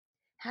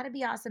how to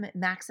be awesome at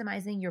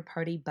maximizing your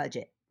party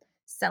budget.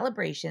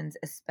 Celebrations,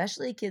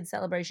 especially kids'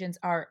 celebrations,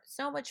 are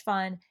so much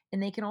fun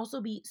and they can also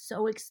be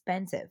so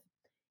expensive.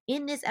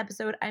 In this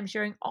episode, I'm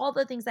sharing all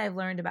the things I've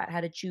learned about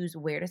how to choose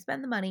where to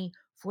spend the money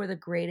for the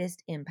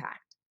greatest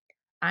impact.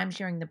 I'm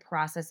sharing the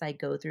process I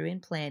go through in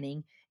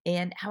planning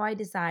and how I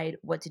decide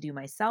what to do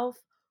myself,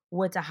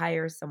 what to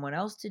hire someone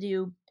else to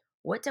do,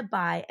 what to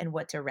buy, and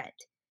what to rent.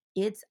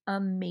 It's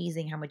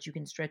amazing how much you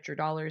can stretch your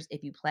dollars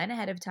if you plan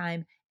ahead of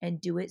time and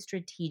do it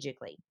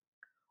strategically.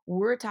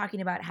 We're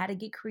talking about how to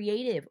get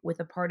creative with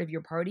a part of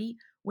your party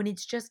when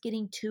it's just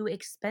getting too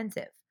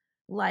expensive,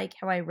 like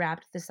how I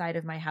wrapped the side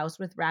of my house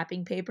with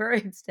wrapping paper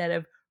instead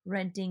of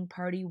renting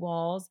party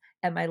walls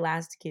at my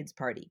last kid's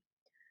party.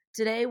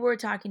 Today, we're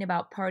talking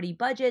about party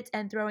budgets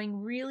and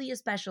throwing really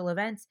special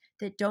events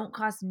that don't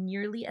cost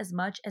nearly as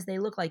much as they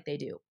look like they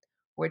do.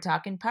 We're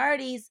talking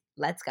parties.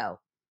 Let's go.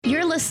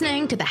 You're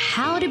listening to the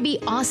How to Be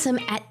Awesome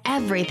at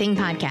Everything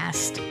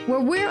podcast, where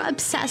we're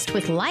obsessed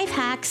with life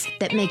hacks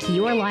that make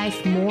your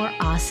life more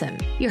awesome.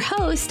 Your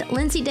host,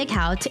 Lindsay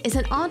Dickhout, is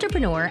an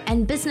entrepreneur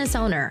and business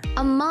owner,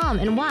 a mom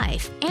and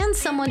wife, and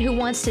someone who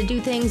wants to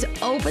do things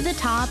over the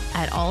top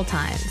at all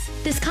times.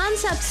 This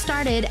concept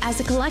started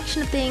as a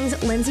collection of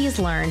things Lindsay has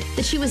learned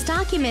that she was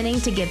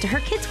documenting to give to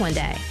her kids one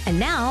day, and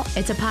now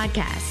it's a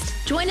podcast.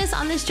 Join us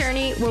on this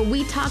journey where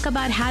we talk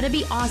about how to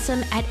be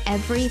awesome at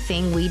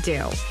everything we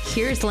do.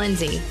 Here's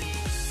Lindsay.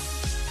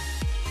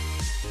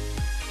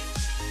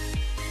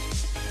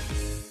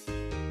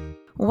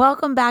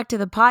 Welcome back to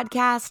the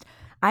podcast.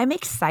 I'm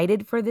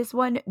excited for this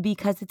one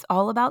because it's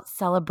all about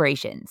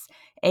celebrations.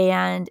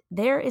 And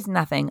there is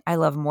nothing I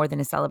love more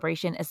than a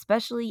celebration,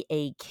 especially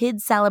a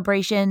kid's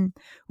celebration.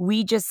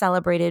 We just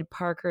celebrated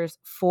Parker's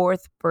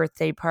 4th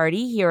birthday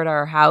party here at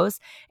our house,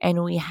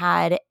 and we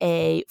had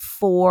a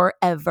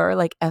forever,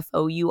 like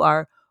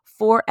Four,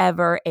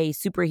 forever a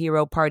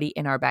superhero party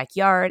in our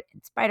backyard.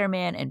 And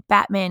Spider-Man and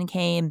Batman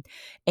came,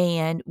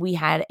 and we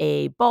had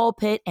a ball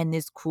pit and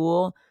this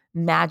cool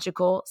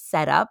magical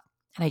setup.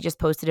 And I just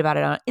posted about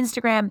it on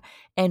Instagram.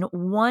 And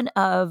one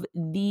of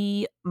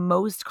the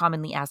most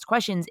commonly asked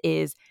questions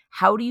is,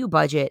 how do you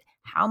budget?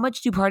 How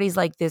much do parties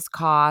like this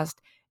cost?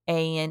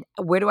 And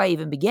where do I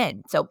even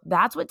begin? So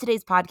that's what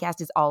today's podcast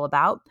is all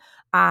about.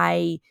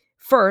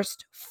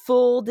 First,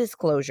 full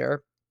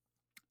disclosure,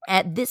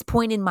 at this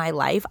point in my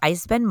life, I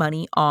spend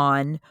money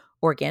on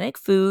organic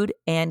food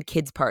and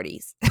kids'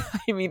 parties.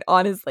 I mean,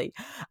 honestly,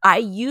 I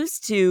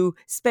used to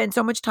spend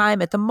so much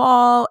time at the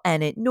mall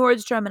and at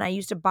Nordstrom, and I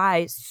used to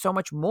buy so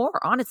much more.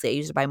 Honestly, I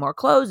used to buy more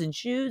clothes and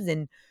shoes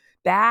and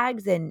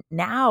bags. And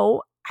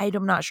now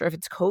I'm not sure if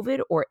it's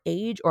COVID or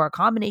age or a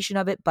combination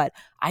of it, but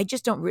I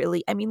just don't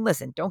really, I mean,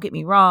 listen, don't get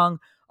me wrong.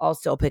 I'll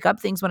still pick up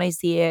things when I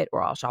see it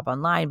or I'll shop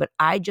online, but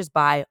I just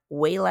buy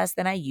way less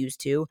than I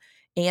used to.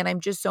 And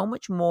I'm just so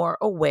much more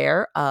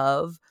aware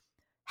of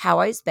how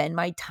I spend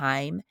my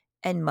time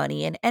and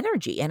money and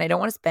energy. And I don't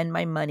want to spend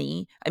my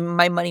money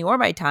or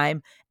my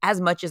time as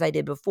much as I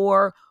did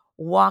before,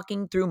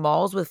 walking through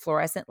malls with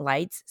fluorescent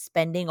lights,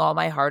 spending all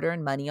my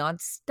hard-earned money on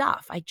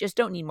stuff. I just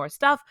don't need more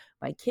stuff.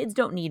 My kids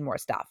don't need more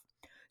stuff.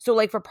 So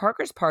like for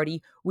Parker's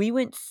party, we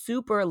went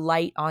super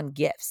light on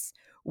gifts.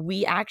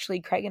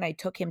 Craig and I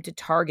took him to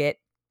Target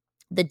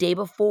the day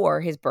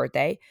before his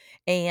birthday,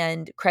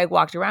 and Craig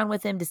walked around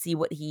with him to see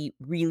what he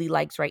really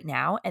likes right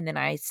now. And then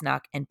I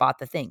snuck and bought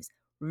the things.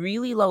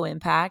 Really low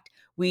impact.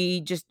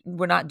 We're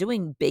not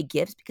doing big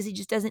gifts because he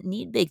just doesn't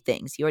need big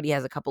things. He already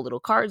has a couple little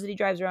cars that he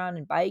drives around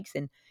and bikes,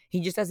 and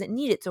he just doesn't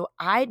need it. So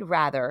I'd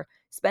rather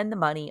spend the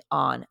money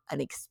on an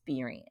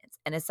experience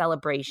and a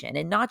celebration,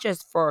 and not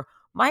just for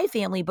my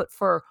family, but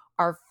for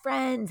our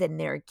friends and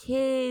their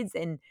kids,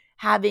 and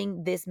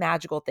having this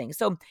magical thing.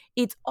 So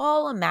it's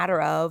all a matter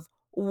of,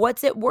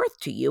 what's it worth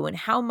to you and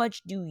how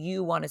much do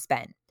you want to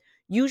spend?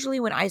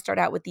 Usually when I start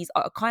out with these,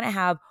 I'll kind of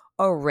have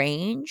a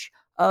range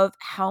of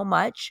how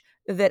much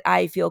that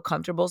I feel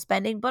comfortable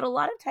spending, but a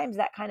lot of times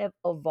that kind of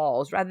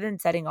evolves. Rather than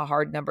setting a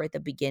hard number at the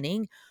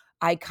beginning,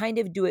 I kind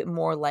of do it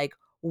more like,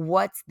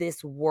 what's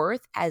this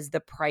worth as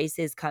the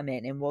prices come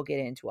in? And we'll get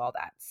into all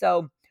that.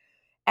 So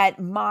at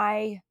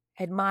my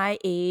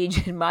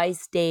age and my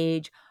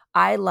stage,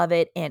 I love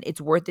it, and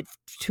it's worth it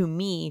to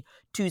me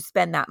to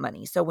spend that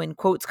money. So when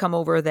quotes come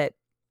over that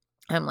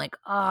I'm like,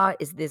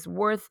 is this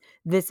worth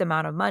this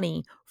amount of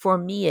money? For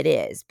me, it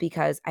is,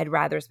 because I'd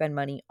rather spend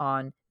money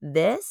on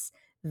this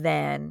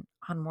than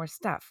on more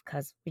stuff,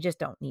 because we just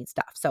don't need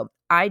stuff. So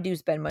I do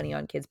spend money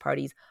on kids'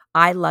 parties.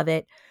 I love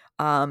it.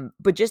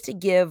 But just to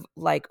give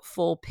like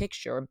full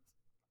picture,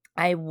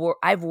 I've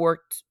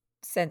worked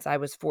since I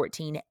was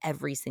 14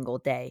 every single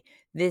day.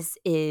 This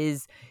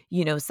is,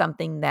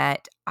 something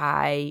that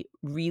I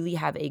really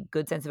have a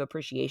good sense of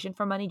appreciation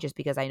for money, just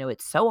because I know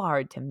it's so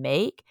hard to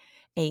make.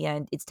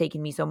 And it's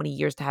taken me so many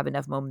years to have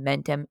enough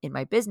momentum in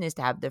my business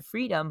to have the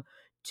freedom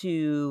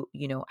to,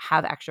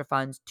 have extra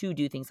funds to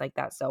do things like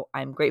that. So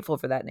I'm grateful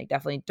for that. And I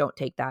definitely don't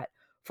take that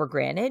for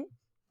granted.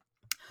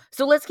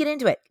 So let's get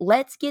into it.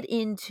 Let's get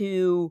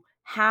into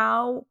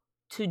how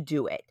to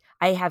do it.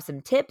 I have some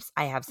tips.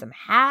 I have some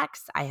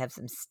hacks. I have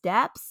some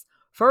steps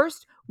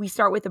First, we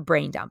start with a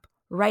brain dump.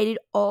 Write it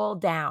all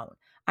down.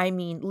 I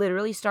mean,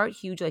 literally start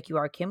huge like you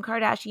are Kim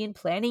Kardashian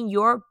planning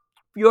your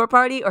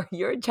party or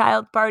your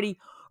child's party.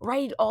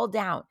 Write it all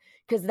down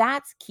because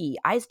that's key.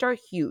 I start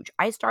huge.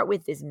 I start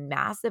with this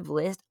massive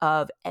list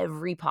of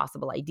every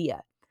possible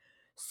idea.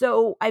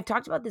 So I've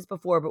talked about this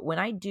before, but when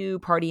I do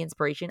party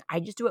inspiration, I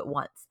just do it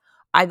once.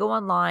 I go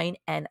online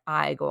and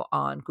I go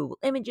on Google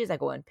Images, I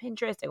go on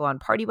Pinterest, I go on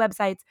party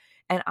websites,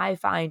 and I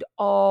find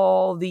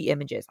all the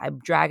images. I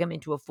drag them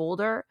into a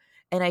folder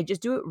and I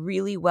just do it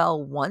really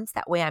well once.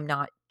 That way I'm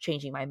not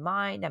changing my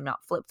mind, I'm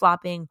not flip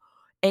flopping.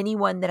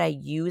 Anyone that I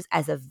use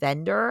as a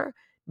vendor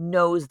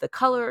knows the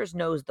colors,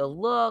 knows the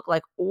look,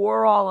 like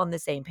we're all on the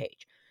same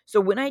page. So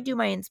when I do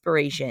my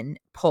inspiration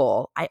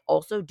pull, I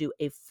also do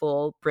a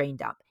full brain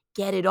dump.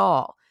 Get it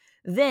all.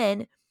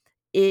 Then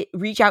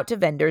reach out to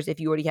vendors if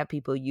you already have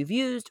people you've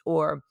used,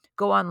 or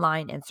go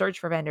online and search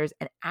for vendors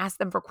and ask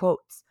them for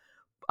quotes.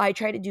 I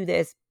try to do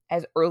this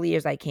as early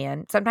as I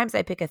can. Sometimes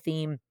I pick a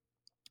theme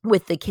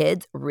with the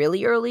kids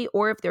really early,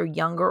 or if they're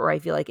younger or I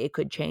feel like it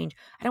could change.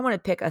 I don't want to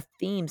pick a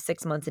theme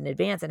 6 months in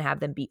advance and have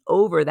them be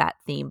over that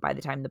theme by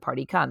the time the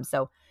party comes.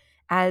 So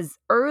as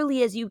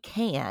early as you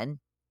can,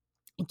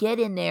 get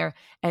in there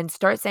and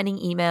start sending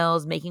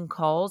emails, making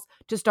calls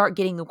to start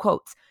getting the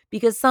quotes,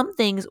 because some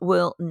things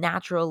will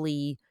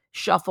naturally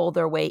shuffle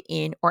their way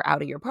in or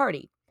out of your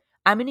party.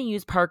 I'm going to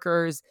use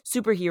Parker's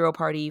superhero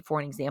party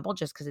for an example,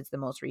 just because it's the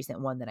most recent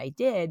one that I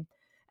did.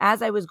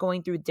 As I was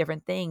going through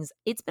different things,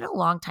 it's been a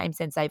long time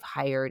since I've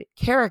hired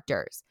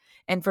characters.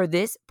 And for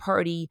this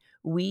party,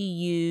 we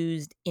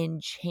used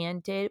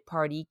Enchanted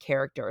Party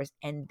characters,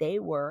 and they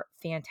were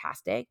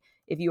fantastic.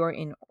 If you are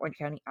in Orange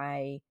County,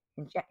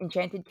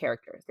 Enchanted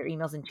Characters. Their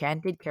email's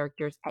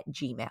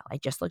enchantedcharacters@gmail. I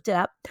just looked it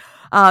up.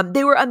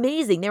 They were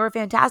amazing. They were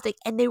fantastic.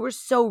 And they were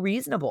so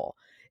reasonable.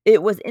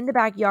 It was in the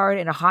backyard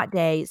in a hot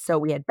day. So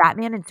we had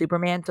Batman and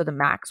Superman. So the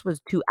max was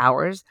 2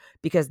 hours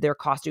because their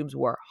costumes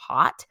were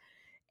hot.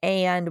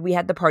 And we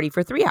had the party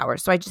for 3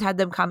 hours. So I just had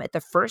them come at the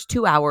first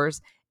 2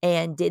 hours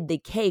and did the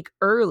cake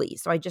early.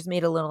 So I just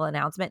made a little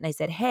announcement and I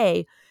said,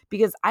 hey,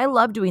 because I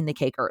love doing the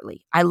cake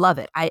early. I love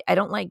it. I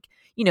don't like,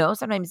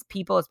 sometimes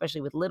people,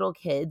 especially with little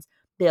kids,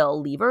 they'll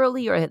leave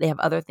early or they have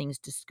other things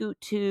to scoot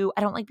to.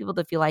 I don't like people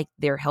to feel like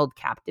they're held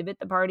captive at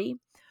the party,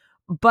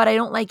 but I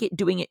don't like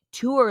doing it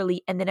too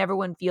early and then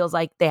everyone feels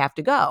like they have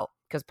to go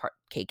because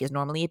cake is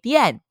normally at the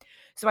end.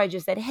 So I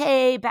just said,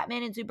 hey,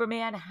 Batman and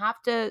Superman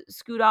have to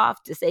scoot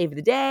off to save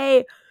the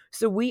day.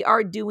 So we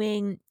are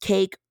doing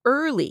cake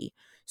early.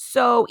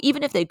 So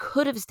even if they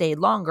could have stayed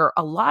longer,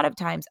 a lot of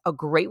times a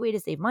great way to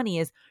save money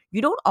is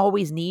you don't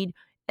always need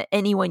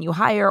anyone you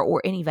hire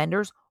or any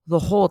vendors the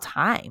whole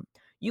time.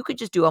 You could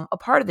just do them a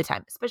part of the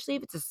time, especially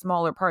if it's a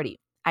smaller party.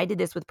 I did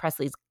this with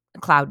Presley's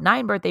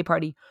Cloud9 birthday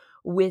party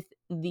with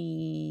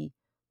the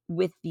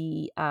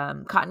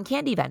cotton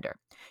candy vendor.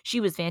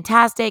 She was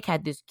fantastic,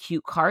 had this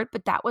cute cart,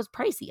 but that was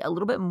pricey, a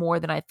little bit more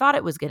than I thought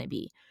it was going to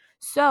be.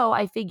 So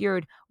I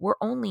figured we're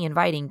only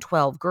inviting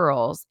 12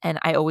 girls, and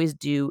I always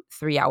do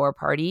 3-hour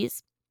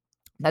parties.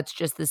 That's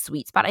just the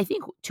sweet spot. I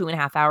think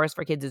 2.5 hours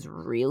for kids is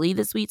really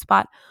the sweet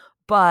spot,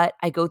 but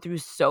I go through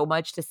so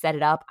much to set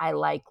it up. I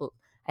like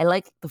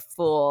the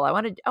full. I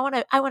want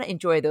to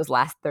enjoy those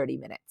last 30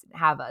 minutes and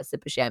have a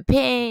sip of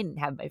champagne and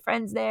have my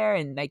friends there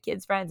and my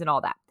kids' friends and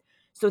all that.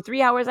 So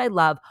 3 hours I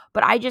love,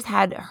 but I just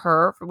had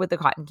her with the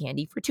cotton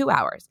candy for 2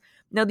 hours.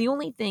 Now, the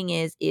only thing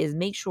is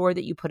make sure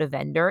that you put a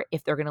vendor,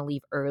 if they're going to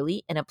leave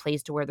early, in a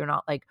place to where they're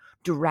not like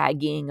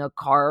dragging a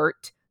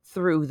cart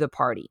through the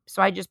party.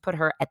 So I just put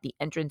her at the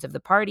entrance of the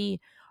party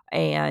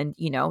and,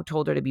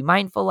 told her to be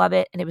mindful of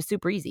it. And it was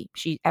super easy.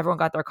 Everyone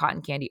got their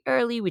cotton candy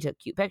early. We took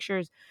cute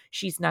pictures.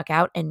 She snuck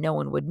out and no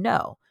one would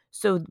know.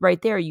 So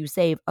right there, you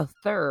save a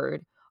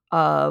third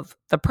of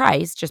the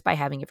price just by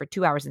having it for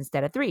 2 hours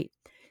instead of 3.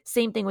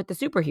 Same thing with the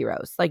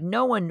superheroes. Like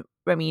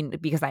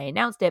because I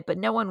announced it, but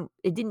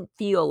it didn't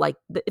feel like,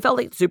 it felt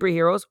like the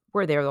superheroes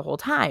were there the whole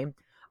time.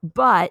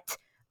 But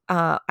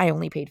I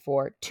only paid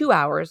for 2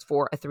 hours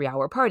for a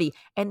 3-hour party.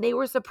 And they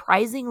were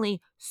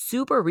surprisingly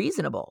super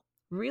reasonable.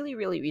 Really,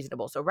 really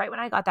reasonable. So right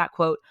when I got that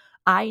quote,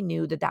 I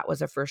knew that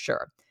was a for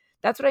sure.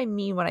 That's what I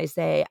mean when I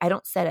say I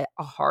don't set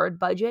a hard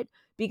budget,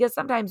 because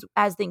sometimes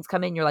as things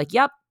come in, you're like,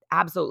 yep,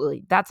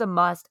 absolutely. That's a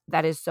must.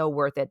 That is so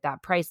worth it.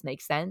 That price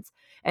makes sense.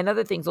 And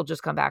other things will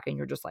just come back and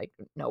you're just like,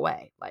 no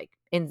way. Like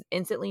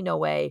instantly, no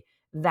way.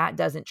 That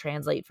doesn't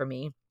translate for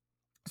me.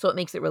 So it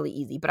makes it really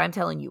easy. But I'm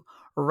telling you,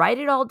 write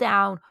it all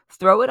down,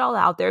 throw it all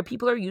out there.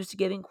 People are used to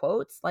giving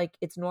quotes. Like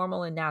it's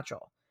normal and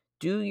natural.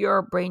 Do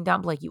your brain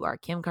dump like you are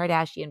Kim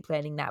Kardashian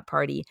planning that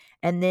party,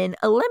 and then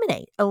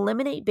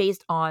eliminate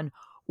based on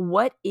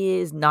what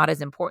is not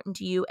as important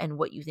to you and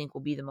what you think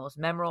will be the most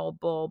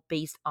memorable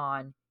based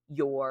on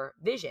your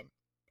vision.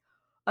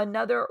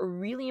 Another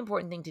really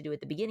important thing to do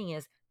at the beginning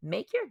is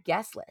make your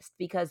guest list,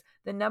 because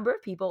the number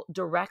of people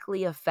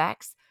directly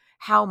affects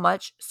how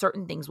much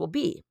certain things will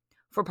be.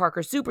 For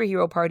Parker's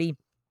superhero party,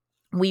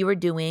 we were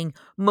doing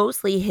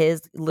mostly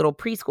his little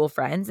preschool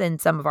friends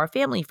and some of our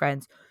family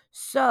friends.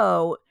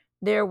 So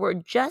there were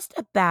just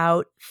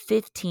about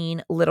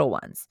 15 little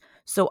ones.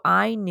 So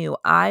I knew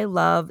I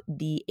love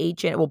the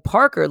H&M, well,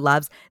 Parker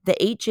loves the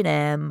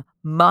H&M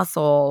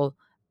muscle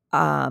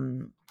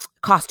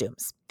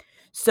costumes.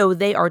 So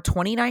they are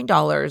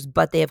 $29,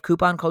 but they have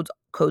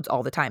codes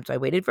all the time. So I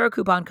waited for a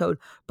coupon code,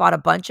 bought a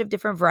bunch of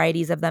different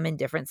varieties of them in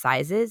different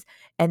sizes,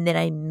 and then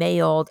I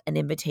mailed an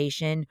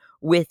invitation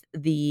with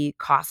the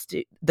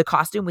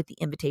costume with the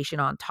invitation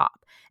on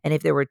top. And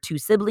if there were two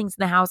siblings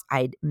in the house,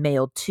 I'd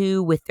mail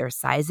two with their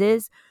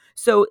sizes.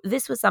 So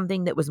this was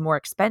something that was more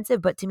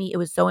expensive, but to me, it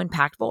was so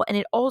impactful. And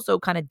it also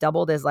kind of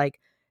doubled as like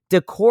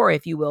decor,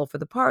 if you will, for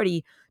the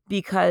party,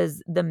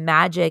 because the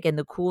magic and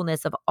the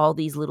coolness of all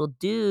these little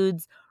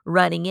dudes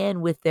running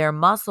in with their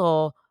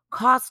muscle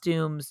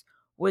costumes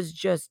was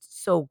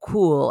just so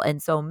cool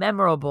and so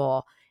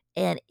memorable.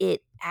 And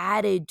it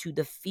added to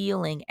the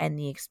feeling and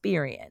the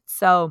experience.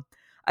 So,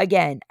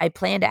 again, I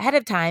planned ahead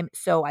of time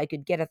so I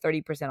could get a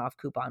 30% off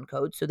coupon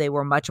code. So they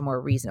were much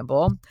more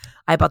reasonable.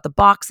 I bought the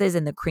boxes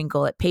and the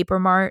crinkle at Paper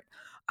Mart.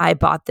 I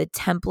bought the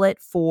template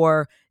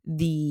for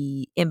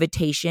the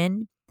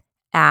invitation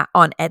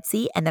on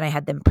Etsy, and then I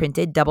had them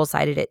printed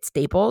double-sided at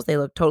Staples. They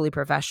look totally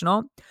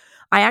professional.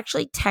 I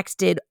actually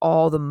texted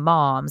all the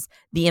moms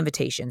the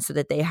invitation so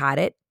that they had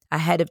it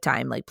ahead of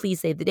time. Like, please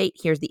save the date.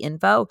 Here's the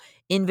info.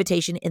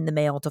 Invitation in the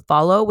mail to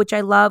follow, which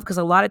I love because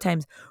a lot of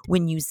times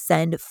when you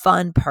send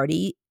fun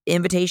party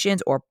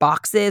invitations or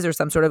boxes or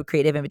some sort of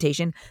creative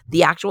invitation,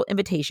 the actual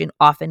invitation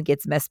often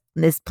gets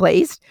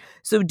misplaced.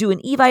 So do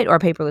an Evite or a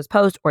paperless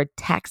post or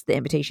text the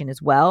invitation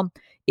as well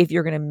if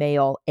you're going to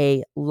mail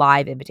a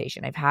live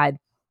invitation. I've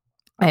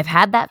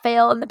had that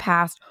fail in the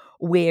past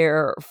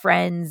where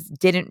friends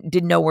didn't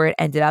know where it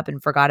ended up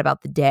and forgot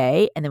about the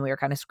day. And then we were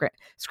kind of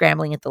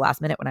scrambling at the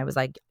last minute when I was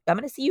like, I'm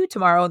going to see you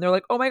tomorrow. And they're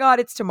like, oh my God,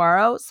 it's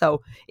tomorrow.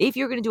 So if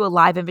you're going to do a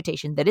live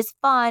invitation that is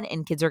fun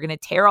and kids are going to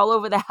tear all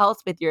over the house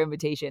with your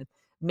invitation,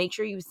 make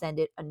sure you send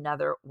it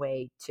another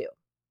way too.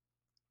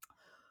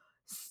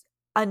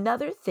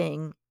 Another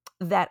thing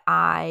that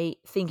I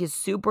think is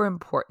super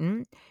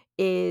important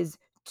is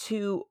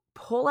to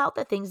pull out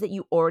the things that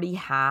you already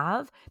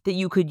have that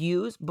you could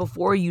use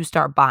before you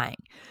start buying.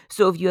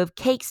 So if you have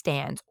cake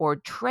stands or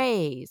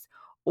trays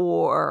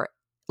or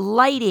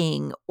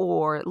lighting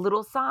or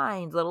little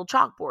signs, little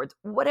chalkboards,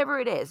 whatever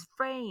it is,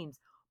 frames,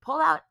 pull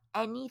out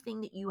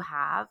anything that you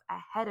have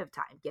ahead of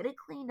time. Get it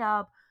cleaned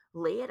up,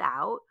 lay it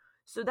out.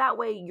 So that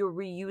way you're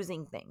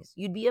reusing things.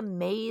 You'd be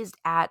amazed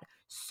at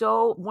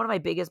one of my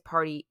biggest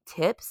party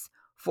tips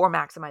for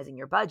maximizing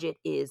your budget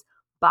is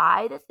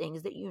buy the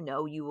things that you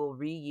know you will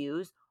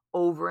reuse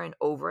over and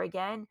over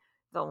again.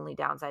 The only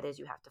downside is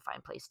you have to find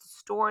a place to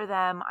store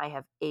them. I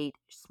have 8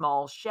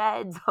 small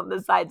sheds on the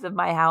sides of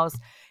my house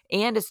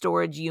and a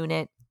storage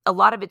unit. A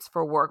lot of it's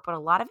for work, but a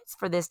lot of it's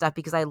for this stuff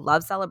because I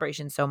love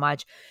celebrations so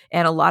much.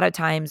 And a lot of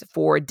times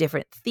for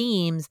different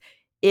themes,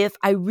 if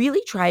I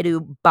really try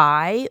to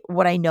buy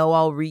what I know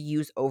I'll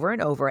reuse over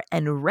and over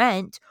and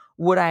rent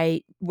what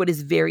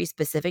is very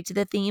specific to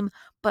the theme,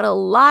 but a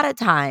lot of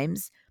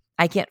times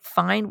I can't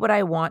find what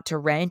I want to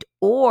rent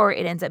or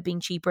it ends up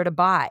being cheaper to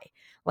buy.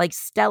 Like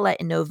Stella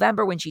in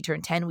November when she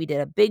turned 10, we did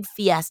a big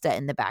fiesta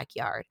in the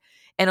backyard.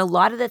 And a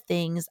lot of the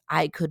things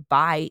I could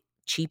buy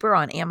cheaper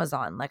on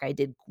Amazon. Like I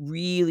did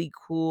really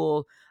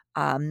cool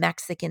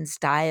Mexican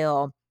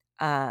style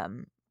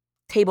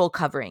table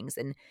coverings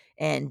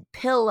and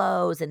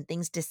pillows and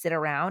things to sit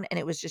around, and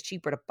it was just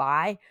cheaper to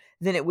buy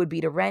than it would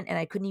be to rent, and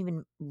I couldn't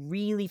even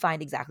really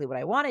find exactly what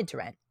I wanted to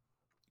rent.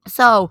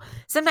 So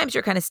sometimes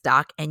you're kind of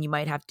stuck and you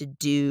might have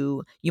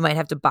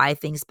to buy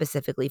things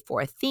specifically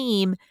for a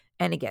theme.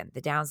 And again,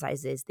 the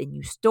downside is then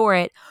you store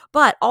it.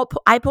 But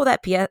I pull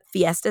that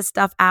Fiesta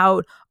stuff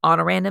out on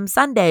a random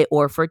Sunday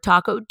or for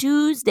Taco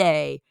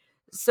Tuesday.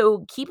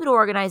 So keep it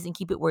organized and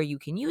keep it where you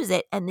can use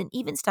it. And then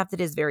even stuff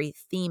that is very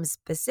theme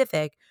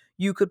specific,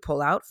 you could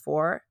pull out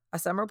for a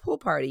summer pool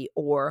party,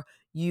 or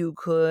you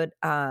could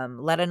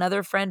let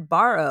another friend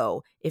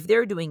borrow if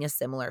they're doing a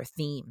similar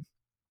theme.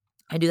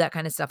 I do that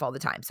kind of stuff all the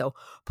time. So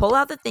pull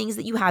out the things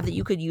that you have that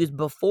you could use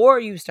before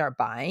you start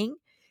buying.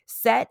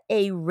 Set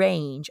a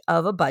range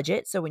of a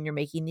budget. So when you're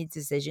making these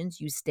decisions,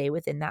 you stay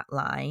within that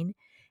line.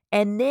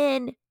 And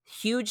then,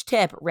 huge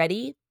tip,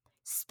 ready?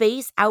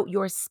 Space out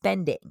your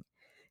spending.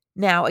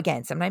 Now,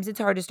 again, sometimes it's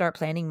hard to start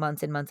planning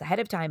months and months ahead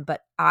of time,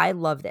 but I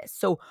love this.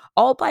 So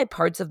I'll buy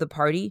parts of the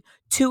party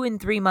 2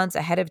 and 3 months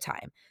ahead of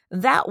time.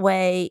 That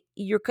way,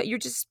 you're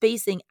just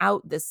spacing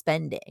out the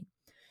spending.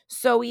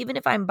 So even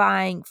if I'm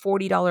buying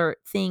 $40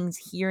 things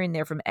here and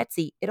there from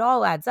Etsy, it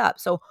all adds up.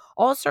 So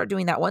I'll start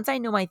doing that. Once I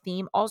know my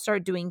theme, I'll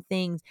start doing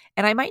things,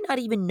 and I might not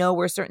even know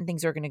where certain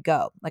things are going to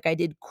go. Like I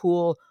did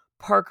cool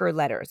Parker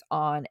letters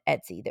on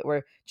Etsy that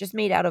were just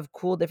made out of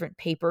cool different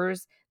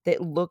papers that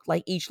looked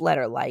like each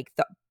letter. Like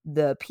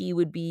the P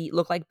would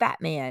look like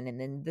Batman, and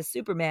then the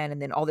Superman,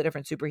 and then all the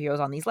different superheroes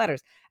on these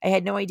letters. I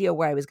had no idea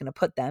where I was going to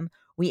put them.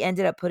 We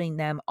ended up putting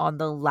them on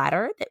the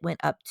ladder that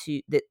went up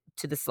to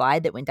the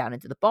slide that went down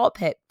into the ball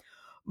pit.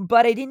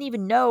 But I didn't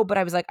even know, but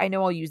I was like, I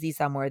know I'll use these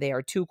somewhere. They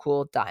are too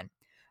cool. Done.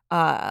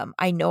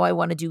 I know I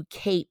want to do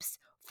capes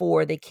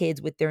for the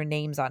kids with their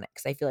names on it,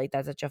 because I feel like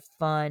that's such a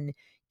fun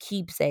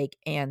keepsake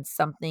and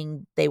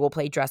something they will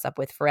play dress up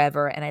with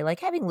forever. And I like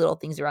having little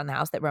things around the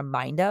house that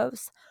remind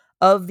us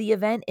of the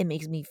event. It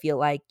makes me feel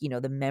like,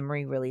 the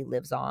memory really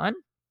lives on.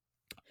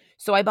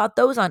 So I bought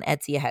those on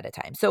Etsy ahead of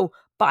time. So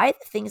buy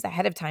the things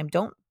ahead of time.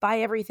 Don't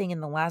buy everything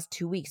in the last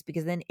 2 weeks,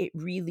 because then it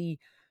really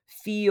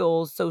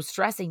feels so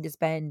stressing to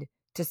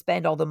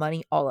spend all the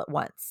money all at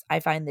once. I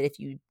find that if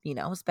you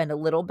spend a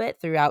little bit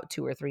throughout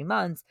 2 or 3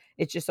 months,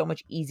 it's just so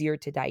much easier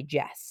to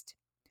digest.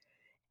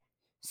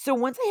 So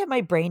once I have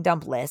my brain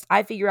dump list,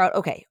 I figure out,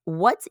 okay,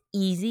 what's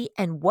easy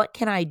and what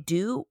can I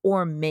do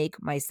or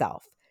make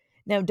myself?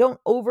 Now, don't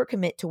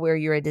overcommit to where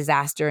you're a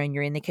disaster and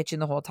you're in the kitchen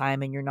the whole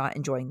time and you're not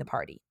enjoying the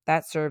party.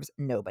 That serves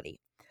nobody.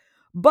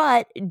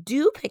 But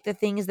do pick the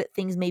things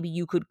maybe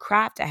you could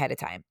craft ahead of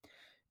time.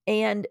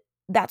 And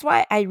that's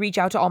why I reach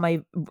out to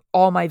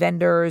all my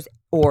vendors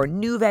or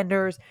new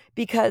vendors,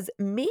 because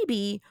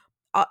maybe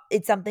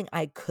it's something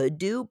I could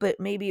do,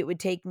 but maybe it would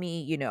take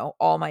me,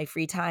 all my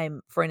free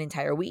time for an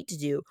entire week to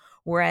do.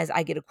 Whereas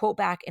I get a quote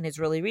back and it's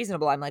really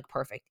reasonable. I'm like,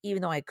 perfect.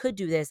 Even though I could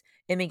do this,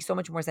 it makes so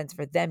much more sense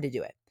for them to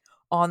do it.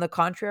 On the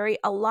contrary,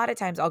 a lot of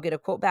times I'll get a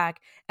quote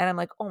back and I'm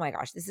like, oh my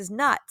gosh, this is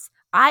nuts.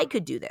 I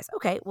could do this.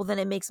 Okay, well, then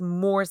it makes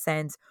more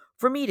sense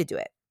for me to do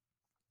it.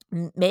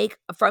 Make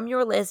from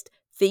your list,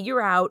 figure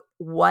out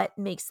what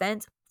makes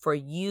sense for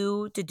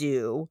you to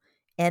do,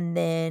 and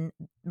then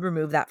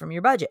remove that from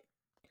your budget.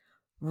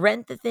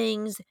 Rent the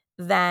things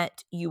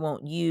that you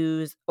won't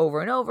use over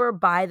and over,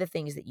 buy the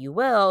things that you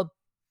will,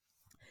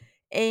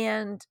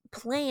 and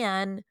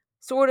plan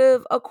sort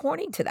of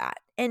according to that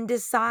and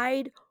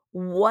decide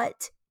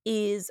what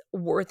is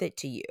worth it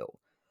to you.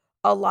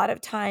 A lot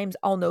of times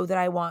I'll know that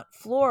I want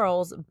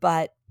florals,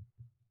 but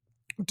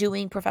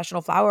doing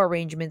professional flower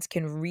arrangements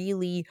can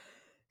really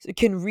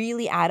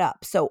add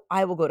up. So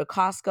I will go to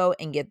Costco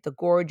and get the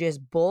gorgeous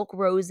bulk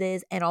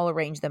roses and I'll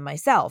arrange them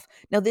myself.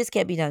 Now, this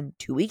can't be done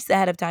 2 weeks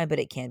ahead of time, but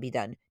it can be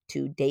done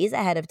 2 days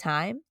ahead of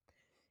time.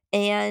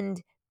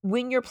 And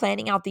when you're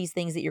planning out these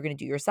things that you're going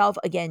to do yourself,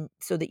 again,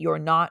 so that you're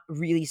not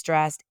really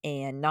stressed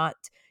and not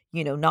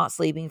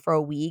sleeping for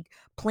a week,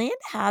 plan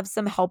to have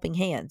some helping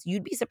hands.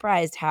 You'd be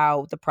surprised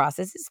how the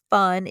process is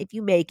fun if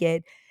you make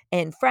it,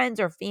 and friends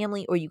or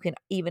family, or you can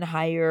even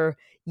hire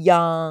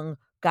young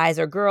guys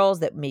or girls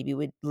that maybe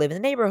would live in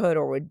the neighborhood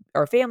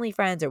or family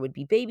friends or would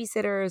be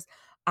babysitters.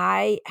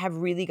 I have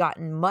really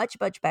gotten much,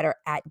 much better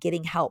at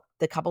getting help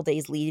the couple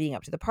days leading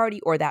up to the party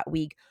or that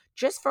week,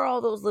 just for all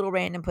those little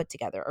random put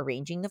together,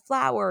 arranging the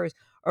flowers,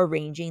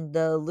 arranging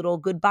the little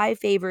goodbye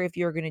favor if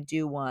you're going to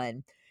do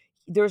one.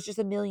 There's just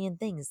a million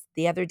things.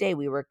 The other day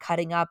we were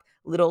cutting up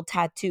little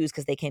tattoos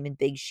because they came in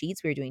big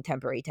sheets. We were doing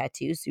temporary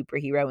tattoos,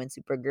 superhero and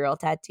supergirl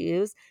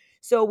tattoos.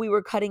 So we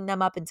were cutting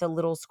them up into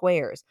little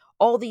squares.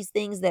 All these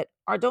things that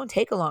don't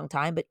take a long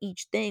time, but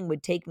each thing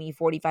would take me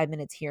 45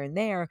 minutes here and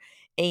there.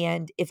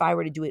 And if I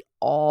were to do it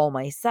all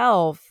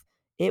myself,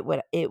 it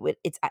would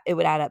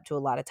add up to a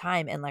lot of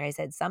time. And like I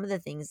said, some of the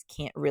things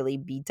can't really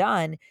be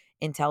done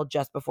until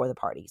just before the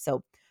party.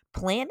 So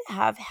plan to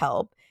have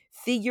help,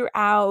 figure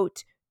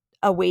out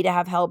a way to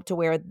have help to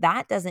where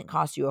that doesn't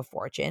cost you a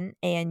fortune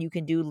and you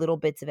can do little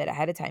bits of it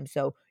ahead of time.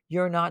 So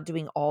you're not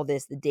doing all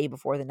this the day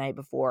before, the night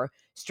before,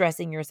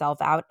 stressing yourself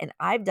out. And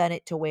I've done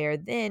it to where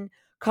then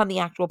come the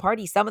actual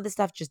party, some of the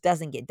stuff just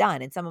doesn't get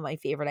done. And some of my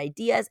favorite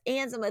ideas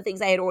and some of the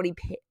things I had already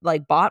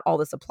bought all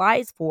the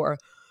supplies for,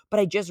 but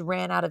I just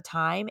ran out of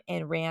time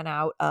and ran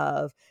out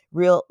of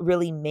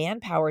really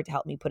manpower to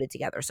help me put it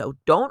together. So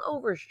don't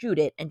overshoot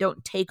it and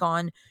don't take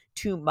on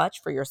too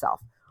much for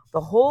yourself.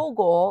 The whole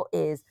goal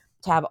is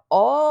to have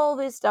all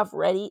this stuff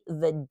ready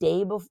the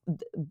day before.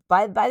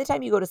 By the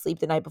time you go to sleep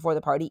the night before the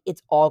party,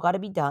 it's all got to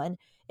be done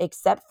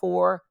except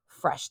for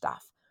fresh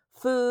stuff,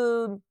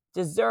 food,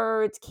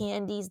 desserts,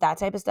 candies, that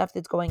type of stuff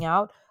that's going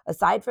out.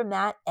 Aside from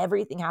that,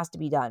 everything has to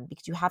be done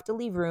because you have to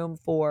leave room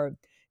for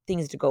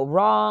things to go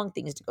wrong,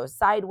 things to go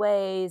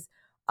sideways,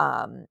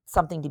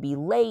 something to be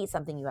late,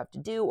 something you have to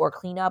do or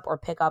clean up or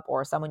pick up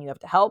or someone you have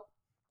to help.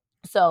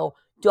 So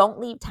don't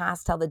leave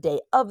tasks till the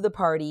day of the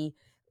party.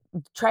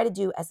 Try to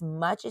do as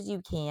much as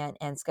you can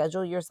and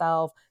schedule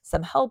yourself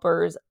some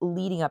helpers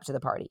leading up to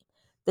the party.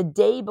 The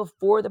day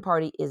before the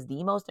party is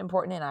the most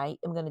important, and I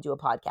am going to do a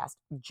podcast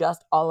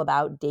just all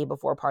about day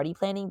before party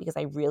planning because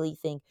I really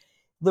think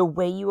the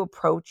way you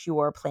approach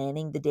your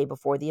planning the day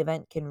before the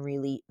event can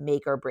really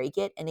make or break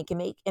it, and it can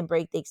make and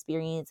break the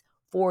experience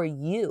for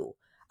you.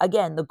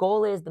 Again, the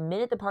goal is the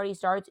minute the party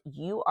starts,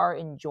 you are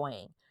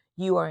enjoying.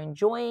 You are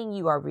enjoying,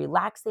 you are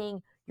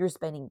relaxing, you're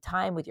spending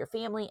time with your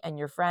family and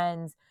your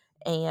friends,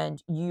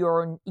 and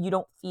you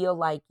don't feel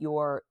like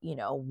you're,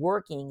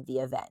 working the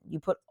event. You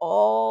put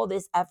all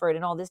this effort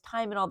and all this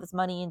time and all this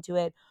money into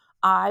it.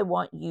 I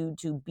want you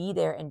to be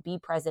there and be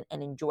present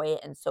and enjoy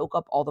it and soak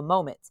up all the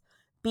moments.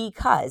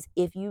 Because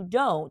if you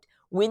don't,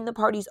 when the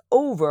party's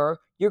over,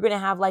 you're going to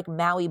have like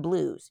Maui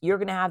blues. You're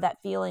going to have that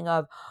feeling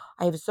of,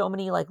 I have so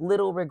many like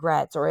little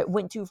regrets, or it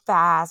went too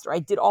fast, or I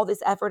did all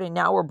this effort and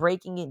now we're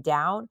breaking it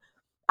down.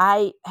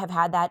 I have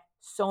had that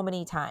so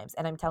many times.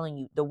 And I'm telling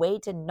you, the way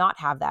to not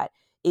have that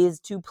is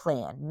to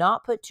plan,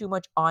 not put too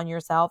much on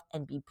yourself,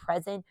 and be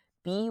present,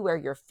 be where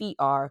your feet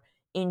are,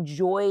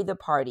 enjoy the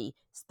party,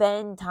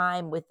 spend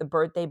time with the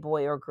birthday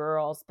boy or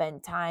girl,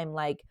 spend time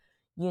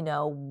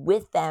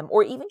with them,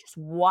 or even just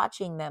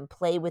watching them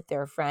play with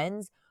their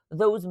friends.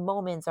 Those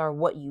moments are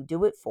what you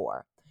do it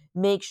for.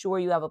 Make sure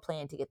you have a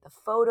plan to get the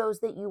photos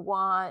that you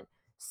want,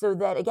 so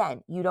that,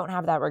 again, you don't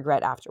have that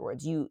regret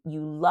afterwards. You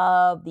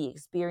love the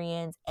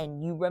experience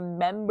and you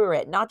remember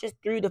it, not just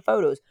through the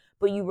photos,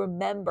 but you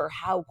remember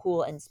how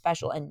cool and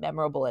special and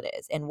memorable it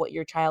is, and what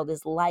your child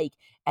is like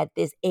at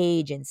this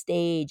age and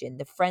stage, and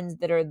the friends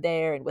that are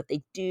there, and what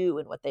they do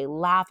and what they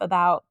laugh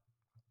about.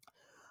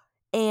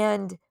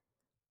 And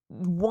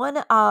one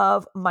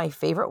of my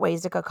favorite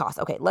ways to cut costs.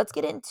 Okay, let's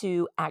get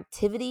into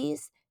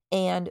activities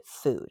and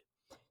food.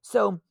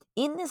 So,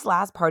 in this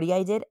last party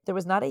I did, there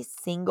was not a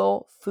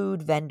single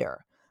food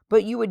vendor,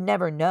 but you would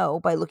never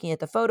know by looking at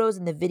the photos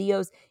and the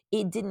videos.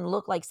 It didn't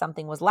look like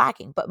something was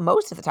lacking, but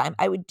most of the time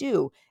I would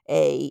do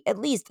at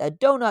least a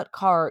donut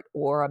cart,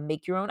 or a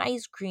make your own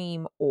ice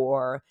cream,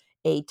 or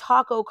a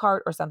taco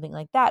cart, or something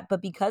like that.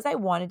 But because I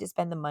wanted to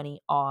spend the money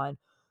on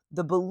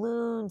the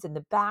balloons and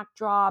the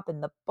backdrop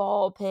and the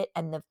ball pit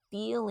and the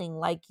feeling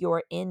like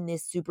you're in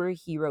this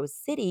superhero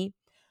city,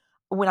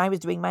 when I was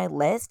doing my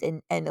list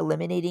and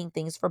eliminating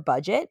things for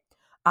budget,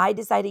 I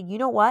decided, you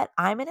know what?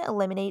 I'm going to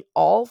eliminate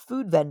all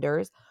food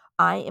vendors.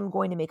 I am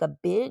going to make a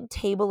big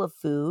table of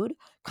food,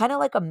 kind of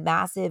like a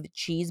massive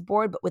cheese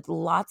board, but with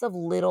lots of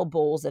little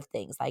bowls of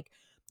things like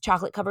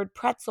chocolate covered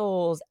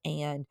pretzels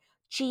and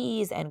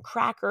cheese and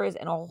crackers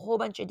and a whole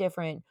bunch of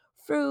different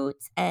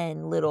fruits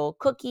and little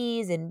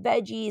cookies and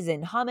veggies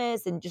and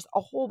hummus and just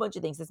a whole bunch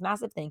of things, this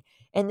massive thing.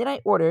 And then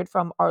I ordered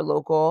from our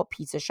local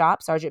pizza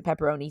shop, Sergeant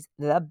Pepperoni's,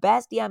 the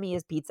best,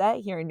 yummiest pizza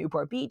here in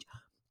Newport Beach.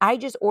 I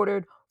just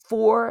ordered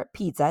 4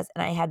 pizzas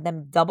and I had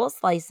them double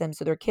slice them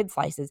so they're kid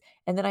slices.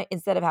 And then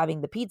instead of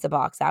having the pizza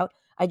box out,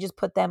 I just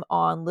put them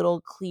on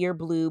little clear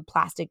blue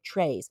plastic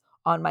trays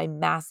on my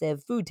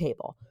massive food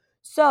table.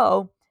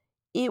 So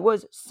it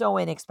was so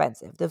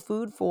inexpensive. The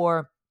food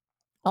for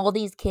all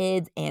these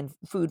kids and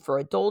food for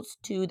adults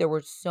too. There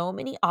were so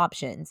many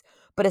options.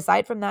 But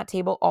aside from that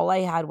table, all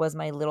I had was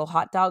my little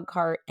hot dog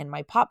cart and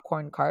my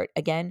popcorn cart.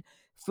 Again,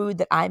 food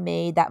that I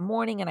made that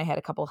morning, and I had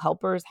a couple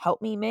helpers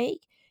help me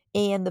make.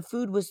 And the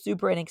food was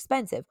super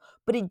inexpensive,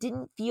 but it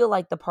didn't feel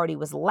like the party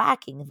was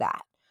lacking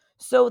that.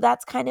 So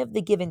that's kind of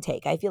the give and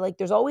take. I feel like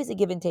there's always a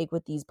give and take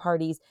with these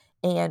parties.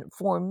 And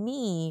for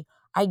me,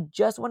 I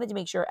just wanted to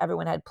make sure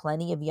everyone had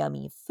plenty of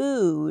yummy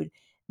food,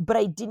 but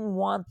I didn't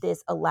want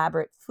this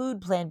elaborate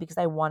food plan because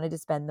I wanted to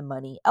spend the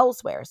money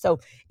elsewhere. So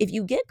if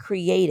you get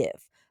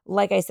creative,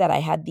 like I said, I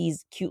had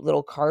these cute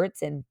little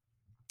carts, and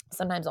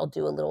sometimes I'll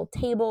do a little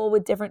table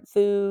with different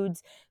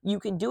foods. You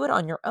can do it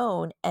on your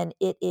own, and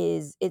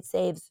it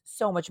saves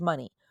so much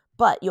money.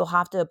 But you'll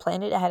have to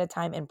plan it ahead of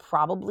time and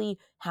probably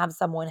have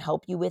someone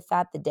help you with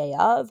that the day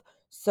of,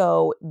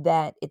 so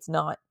that it's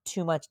not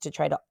too much to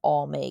try to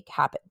all make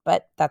happen.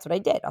 But that's what I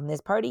did on this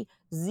party.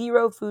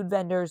 0 food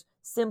vendors,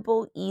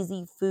 simple,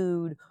 easy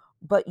food,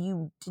 but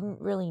you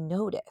didn't really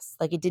notice.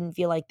 Like, it didn't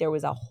feel like there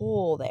was a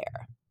hole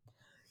there.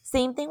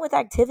 Same thing with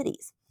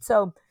activities.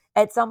 So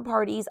at some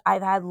parties,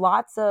 I've had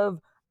lots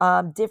of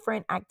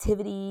different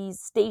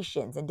activities,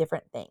 stations, and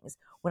different things.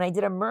 When I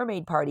did a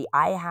mermaid party,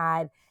 I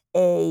had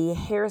a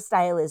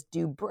hairstylist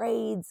do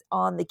braids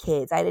on the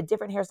kids. I had a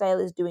different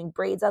hairstylist doing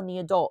braids on the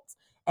adults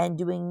and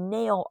doing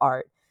nail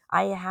art.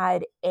 I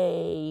had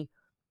a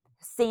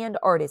sand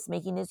artist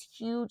making this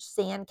huge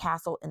sand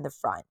castle in the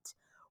front.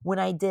 When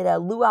I did a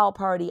luau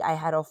party, I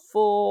had a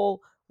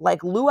full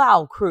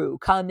luau crew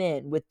come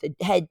in with the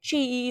head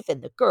chief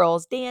and the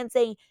girls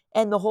dancing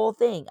and the whole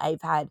thing.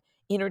 I've had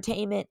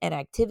entertainment and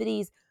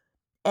activities,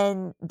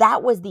 and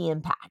that was the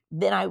impact.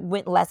 Then I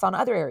went less on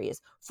other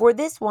areas. For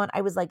this one,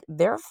 I was like,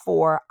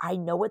 therefore, I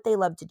know what they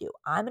love to do.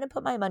 I'm going to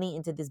put my money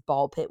into this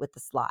ball pit with the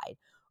slide.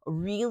 A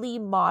really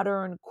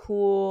modern,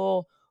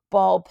 cool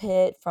ball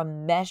pit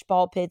from Mesh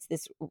Ball Pits,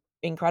 this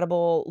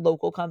incredible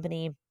local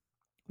company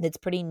that's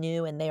pretty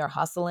new, and they are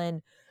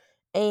hustling.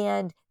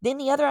 And then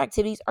the other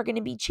activities are going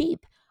to be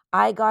cheap.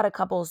 I got a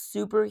couple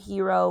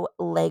superhero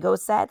Lego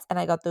sets, and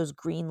I got those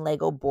green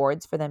Lego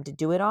boards for them to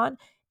do it on.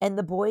 And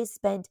the boys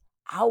spent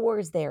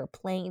hours there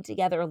playing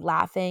together,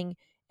 laughing,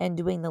 and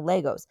doing the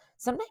Legos.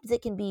 Sometimes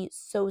it can be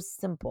so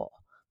simple.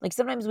 Like,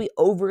 sometimes we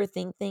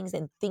overthink things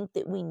and think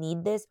that we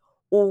need this,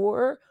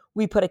 or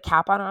we put a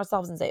cap on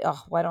ourselves and say,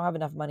 oh, well, I don't have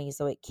enough money,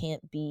 so it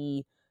can't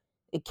be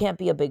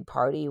a big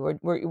party.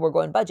 We're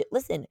going budget.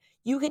 Listen,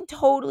 you can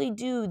totally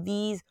do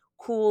these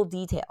cool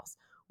details.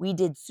 We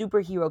did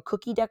superhero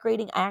cookie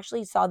decorating. I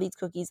actually saw these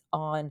cookies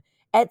on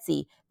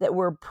Etsy that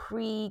were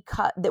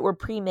pre-cut, that were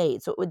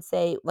pre-made. So it would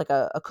say like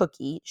a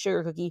cookie,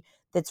 sugar cookie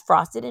that's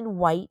frosted in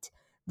white,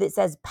 that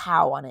says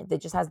POW on it,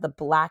 that just has the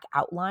black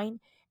outline.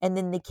 And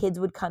then the kids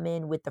would come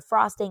in with the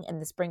frosting and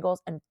the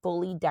sprinkles and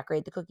fully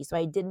decorate the cookie. So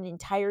I did an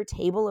entire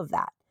table of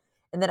that.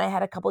 And then I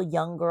had a couple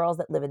young girls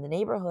that live in the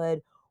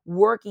neighborhood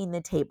working the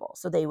table.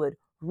 So they would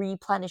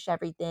replenish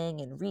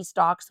everything and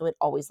restock so it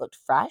always looked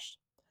fresh.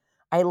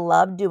 I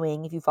love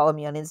doing, if you follow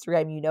me on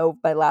Instagram, you know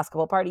my last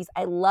couple parties,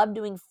 I love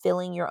doing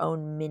filling your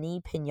own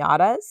mini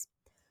piñatas.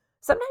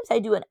 Sometimes I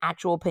do an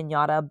actual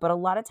piñata, but a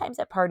lot of times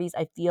at parties,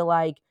 I feel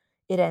like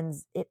it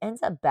ends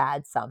up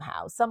bad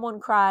somehow. Someone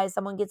cries,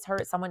 someone gets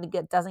hurt,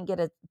 doesn't get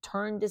a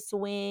turn to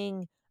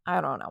swing.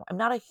 I don't know. I'm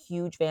not a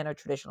huge fan of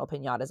traditional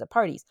piñatas at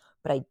parties,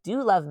 but I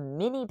do love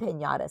mini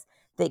piñatas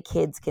that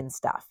kids can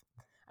stuff.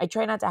 I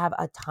try not to have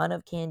a ton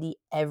of candy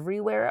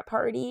everywhere at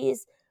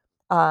parties,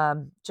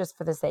 just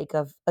for the sake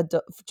of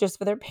just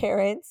for their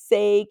parents'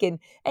 sake, and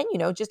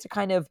just to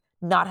kind of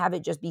not have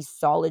it just be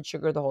solid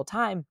sugar the whole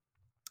time.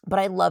 But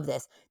I love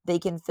this. They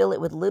can fill it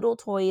with little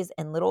toys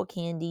and little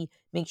candy.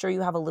 Make sure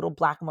you have a little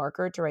black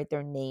marker to write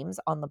their names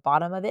on the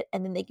bottom of it.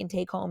 And then they can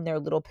take home their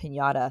little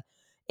piñata.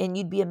 And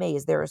you'd be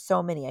amazed. There are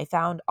so many. I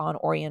found on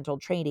Oriental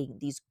Trading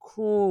these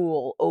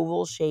cool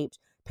oval shaped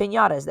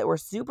piñatas that were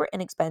super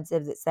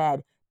inexpensive that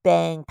said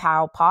bang,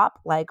 pow,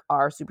 pop, like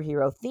our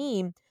superhero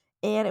theme.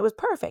 And it was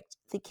perfect.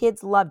 The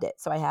kids loved it.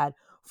 So I had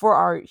for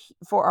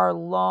our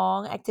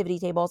long activity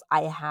tables,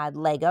 I had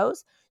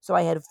Legos. So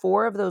I had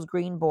 4 of those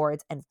green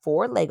boards and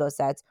 4 Lego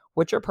sets,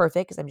 which are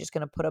perfect because I'm just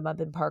going to put them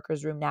up in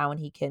Parker's room now and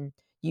he can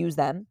use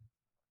them.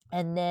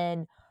 And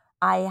then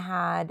I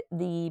had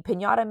the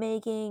piñata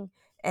making,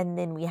 and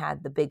then we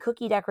had the big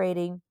cookie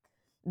decorating.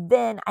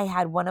 Then I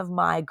had one of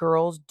my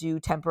girls do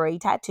temporary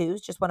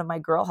tattoos, just one of my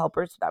girl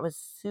helpers. So that was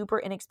super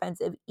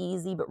inexpensive,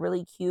 easy, but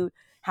really cute.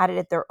 Had it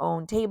at their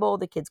own table.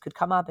 The kids could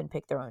come up and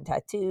pick their own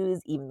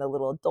tattoos. Even the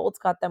little adults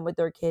got them with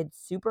their kids.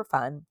 Super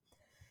fun.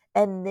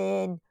 And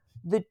then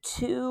the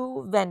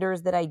 2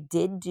 vendors that I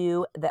did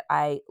do that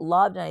I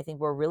loved and I think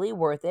were really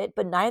worth it,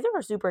 but neither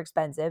are super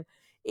expensive,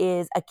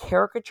 is a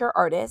caricature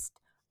artist.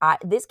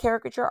 This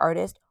caricature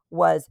artist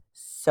was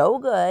so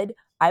good.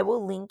 I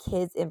will link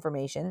his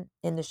information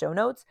in the show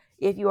notes.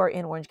 If you are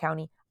in Orange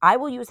County, I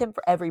will use him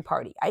for every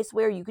party. I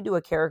swear you could do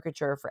a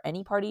caricature for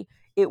any party.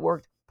 It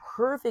worked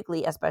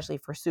perfectly, especially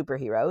for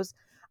superheroes.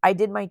 I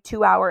did my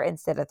 2-hour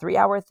instead of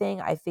 3-hour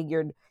thing. I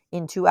figured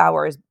in 2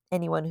 hours,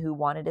 anyone who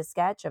wanted a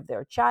sketch of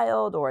their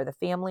child or the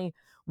family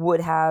would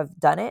have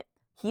done it.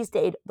 He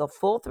stayed the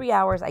full 3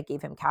 hours. I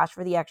gave him cash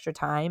for the extra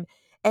time.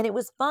 And it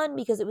was fun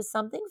because it was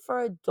something for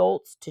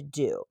adults to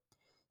do.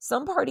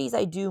 Some parties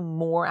I do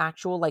more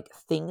actual like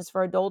things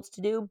for adults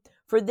to do.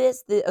 For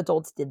this, the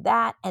adults did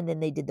that. And then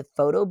they did the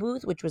photo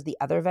booth, which was the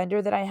other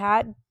vendor that I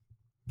had.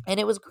 And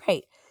it was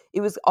great. It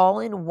was all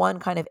in one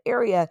kind of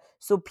area,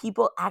 so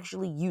people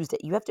actually used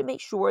it. You have to make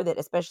sure that,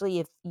 especially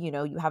if,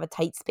 you have a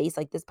tight space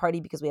like this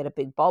party, because we had a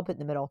big ball pit in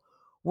the middle,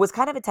 was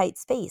kind of a tight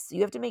space. So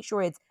you have to make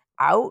sure it's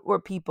out where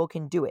people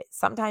can do it.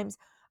 Sometimes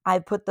I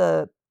put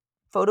the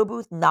photo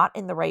booth not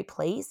in the right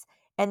place,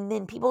 and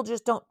then people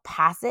just don't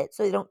pass it,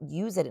 so they don't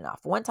use it enough.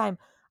 One time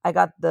I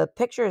got the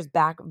pictures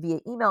back via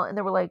email, and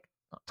there were like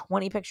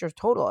 20 pictures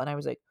total. And I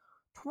was like,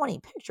 20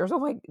 pictures? Oh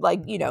my,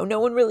 no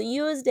one really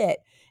used it.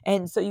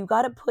 And so you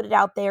got to put it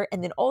out there.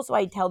 And then also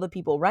I tell the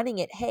people running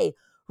it, hey,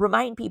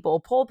 remind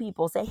people, poll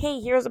people, say, hey,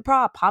 here's a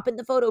prop, pop in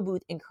the photo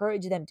booth,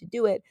 encourage them to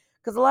do it.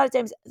 Because a lot of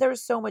times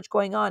there's so much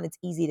going on, it's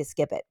easy to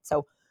skip it.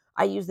 So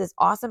I use this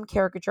awesome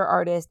caricature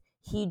artist.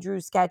 He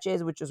drew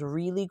sketches, which was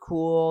really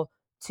cool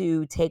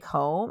to take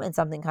home and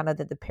something kind of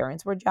that the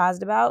parents were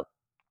jazzed about.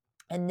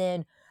 And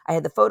then I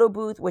had the photo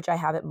booth, which I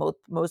have at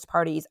most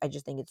parties. I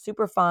just think it's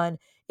super fun.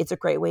 It's a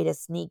great way to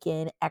sneak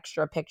in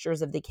extra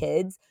pictures of the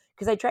kids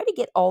because I try to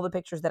get all the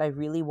pictures that I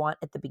really want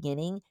at the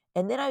beginning.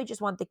 And then I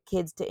just want the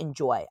kids to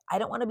enjoy. I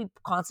don't want to be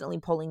constantly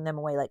pulling them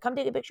away, like, come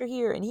take a picture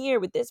here and here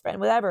with this friend,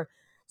 whatever.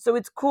 So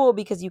it's cool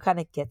because you kind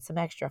of get some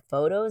extra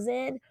photos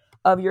in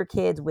of your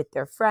kids with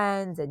their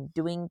friends and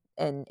doing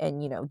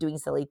doing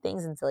silly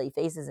things and silly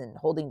faces and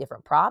holding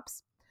different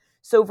props.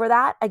 So for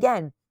that,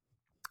 again,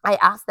 I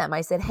asked them,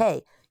 I said,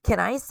 hey, can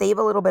I save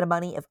a little bit of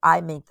money if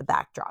I make the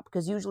backdrop?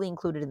 Because usually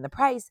included in the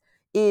price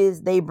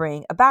is they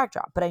bring a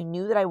backdrop. But I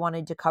knew that I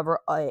wanted to cover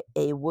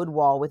a wood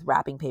wall with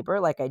wrapping paper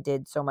like I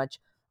did so much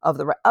of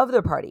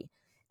the party.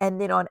 And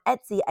then on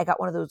Etsy, I got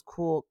one of those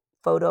cool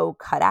photo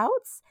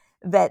cutouts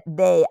that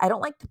I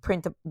don't like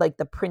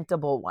the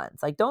printable ones.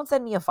 Like, don't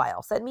send me a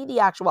file. Send me the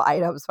actual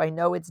item so I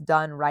know it's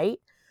done right.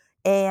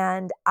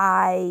 And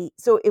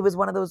so it was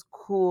one of those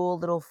cool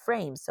little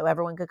frames. So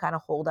everyone could kind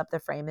of hold up the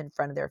frame in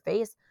front of their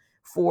face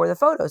for the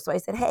photo. So I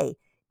said, hey,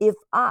 if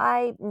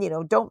I,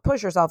 don't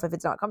push yourself if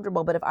it's not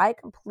comfortable, but if I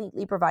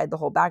completely provide the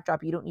whole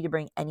backdrop, you don't need to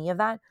bring any of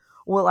that.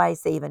 Will I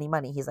save any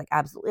money? He's like,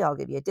 absolutely. I'll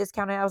give you a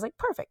discount. And I was like,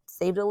 perfect.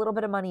 Saved a little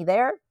bit of money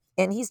there.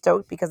 And he's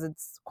stoked because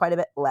it's quite a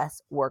bit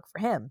less work for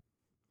him.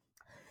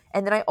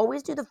 And then I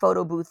always do the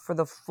photo booth for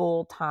the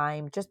full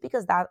time, just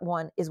because that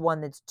one is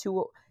one that's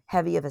too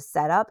heavy of a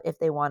setup if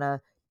they want to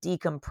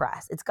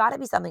decompress. It's got to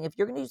be something, if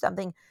you're going to do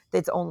something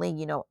that's only,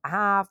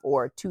 half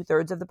or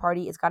 2/3 of the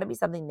party, it's got to be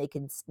something they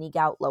can sneak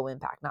out low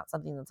impact, not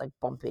something that's like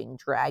bumping,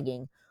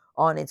 dragging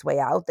on its way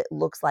out that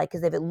looks like,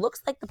 because if it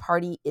looks like the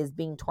party is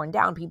being torn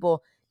down,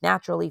 people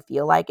naturally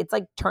feel like it's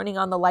like turning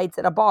on the lights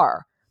at a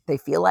bar. They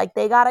feel like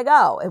they got to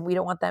go, and we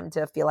don't want them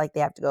to feel like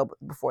they have to go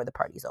before the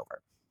party's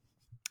over.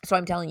 So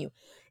I'm telling you,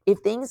 if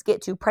things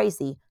get too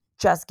pricey,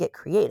 just get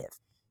creative.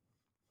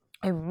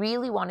 I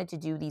really wanted to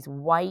do these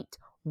white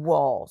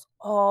walls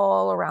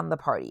all around the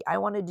party. I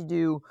wanted to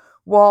do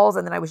walls,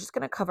 and then I was just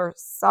going to cover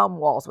some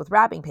walls with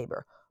wrapping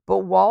paper. But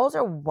walls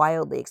are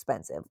wildly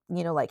expensive,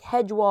 like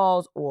hedge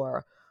walls,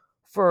 or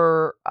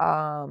for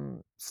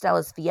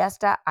Stella's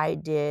Fiesta, I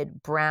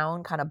did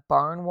brown kind of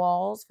barn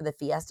walls for the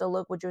Fiesta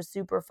look, which was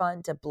super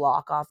fun to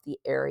block off the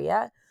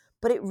area.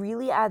 But it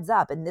really adds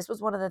up. And this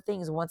was one of the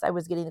things, once I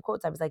was getting the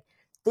quotes, I was like,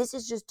 this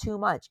is just too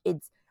much.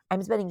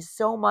 I'm spending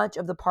so much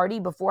of the party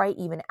before I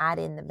even add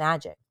in the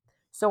magic.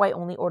 So I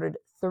only ordered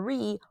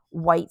 3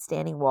 white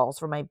standing walls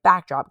for my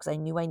backdrop because I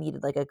knew I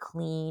needed like a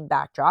clean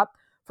backdrop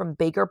from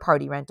Baker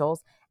Party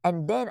Rentals.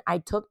 And then I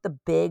took the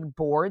big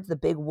boards, the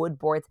big wood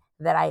boards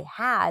that I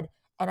had,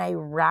 and I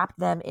wrapped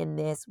them in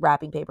this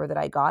wrapping paper that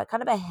I got,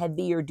 kind of a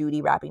heavier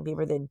duty wrapping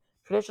paper than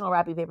traditional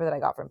wrapping paper that I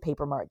got from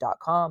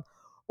papermart.com.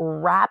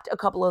 Wrapped a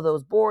couple of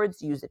those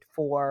boards, used it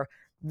for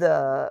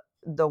the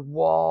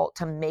wall,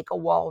 to make a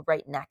wall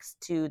right next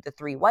to the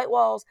 3 white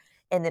walls,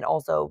 and then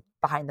also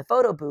behind the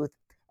photo booth.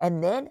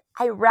 And then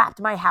I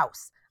wrapped my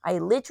house. I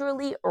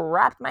literally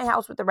wrapped my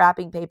house with the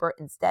wrapping paper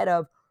instead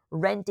of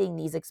renting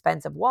these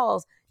expensive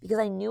walls, because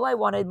I knew I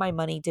wanted my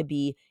money to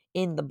be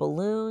in the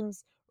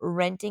balloons,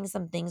 renting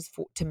some things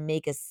to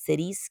make a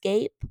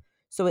cityscape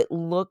so it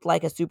looked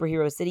like a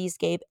superhero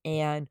cityscape,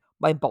 and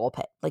my ball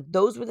pit. Like,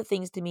 those were the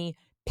things to me,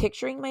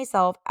 picturing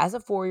myself as a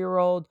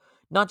 4-year-old,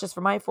 not just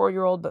for my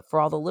 4-year-old, but for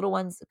all the little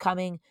ones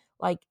coming,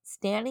 like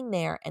standing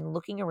there and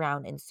looking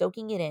around and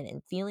soaking it in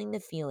and feeling the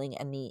feeling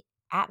and the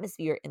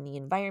atmosphere and the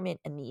environment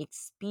and the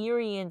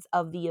experience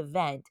of the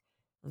event.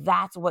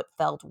 That's what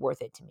felt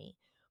worth it to me.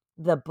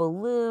 The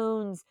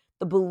balloons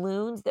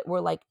that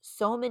were like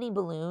so many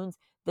balloons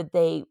that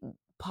they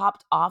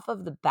popped off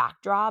of the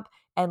backdrop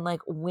and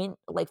like went,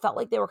 like felt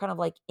like they were kind of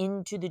like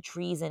into the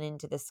trees and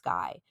into the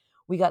sky.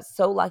 We got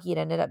so lucky. It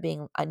ended up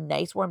being a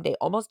nice warm day,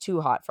 almost too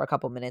hot for a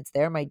couple minutes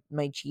there.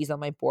 My cheese on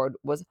my board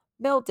was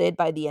melted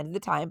by the end of the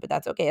time, but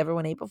that's okay.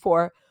 Everyone ate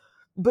before.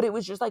 But it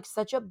was just like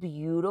such a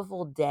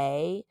beautiful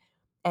day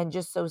and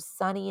just so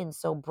sunny and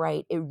so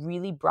bright. It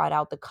really brought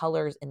out the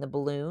colors in the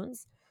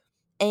balloons.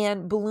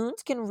 And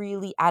balloons can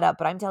really add up,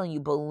 but I'm telling you,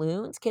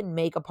 balloons can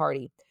make a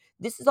party.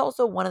 This is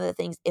also one of the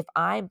things,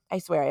 I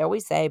swear, I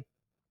always say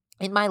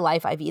in my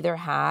life, I've either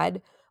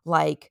had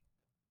like,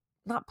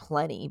 not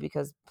plenty,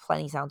 because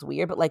plenty sounds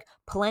weird, but like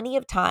plenty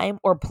of time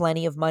or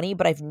plenty of money,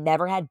 but I've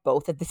never had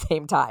both at the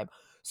same time.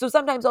 So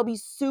sometimes I'll be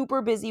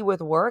super busy with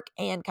work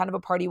and kind of a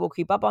party will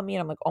creep up on me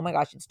and I'm like, oh my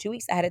gosh, it's 2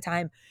 weeks ahead of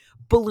time.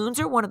 Balloons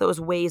are one of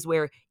those ways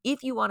where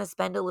if you want to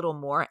spend a little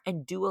more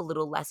and do a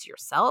little less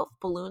yourself,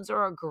 balloons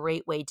are a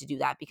great way to do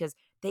that because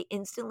they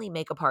instantly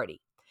make a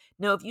party.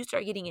 Now, if you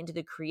start getting into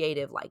the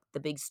creative, like the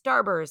big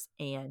starbursts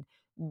and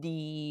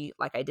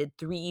like I did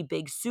 3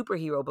 big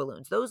superhero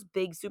balloons, those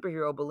big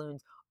superhero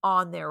balloons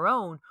on their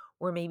own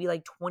were maybe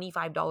like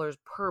 $25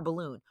 per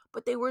balloon,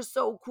 but they were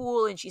so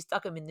cool and she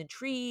stuck them in the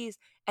trees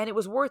and it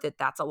was worth it.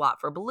 That's a lot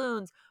for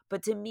balloons,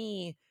 but to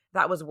me,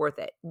 that was worth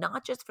it.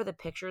 Not just for the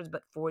pictures,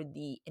 but for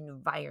the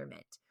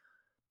environment.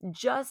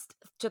 Just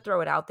to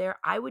throw it out there,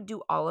 I would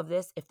do all of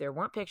this if there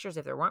weren't pictures,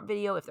 if there weren't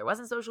video, if there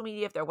wasn't social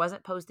media, if there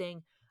wasn't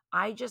posting.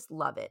 I just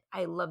love it.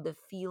 I love the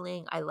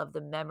feeling. I love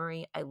the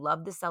memory. I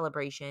love the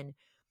celebration.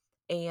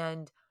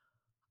 And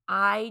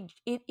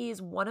it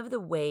is one of the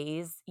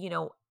ways,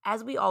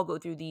 as we all go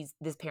through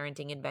this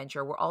parenting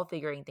adventure, we're all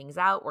figuring things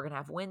out. We're going to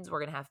have wins, we're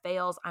going to have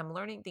fails. I'm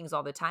learning things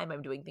all the time.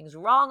 I'm doing things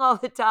wrong all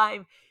the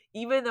time,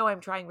 even though I'm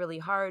trying really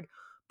hard.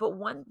 But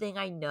one thing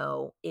I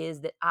know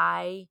is that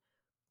I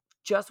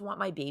just want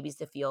my babies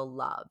to feel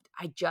loved.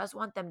 I just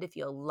want them to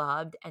feel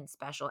loved and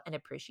special and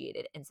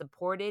appreciated and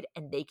supported,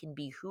 and they can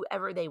be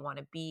whoever they want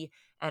to be.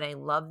 And I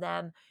love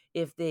them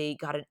if they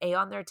got an A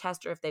on their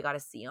test or if they got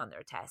a C on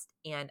their test.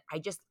 And I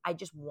just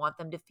want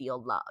them to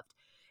feel loved.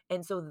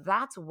 And so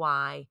that's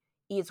why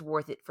it's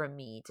worth it for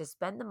me to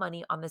spend the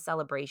money on the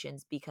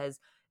celebrations, because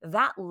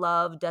that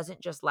love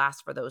doesn't just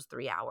last for those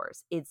 3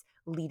 hours. It's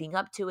leading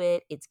up to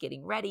it. It's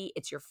getting ready.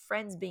 It's your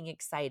friends being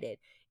excited.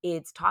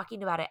 It's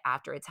talking about it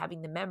after. It's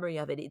having the memory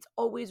of it. It's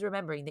always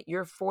remembering that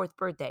your 4th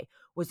birthday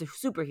was a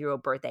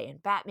superhero birthday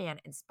and Batman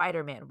and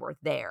Spider-Man were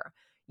there.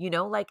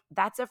 Like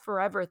that's a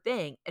forever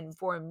thing. And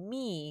for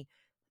me,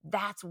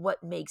 that's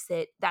what makes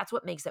it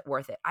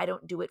worth it. I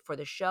don't do it for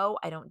the show.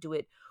 I don't do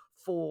it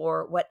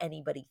for what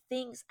anybody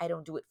thinks. I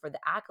don't do it for the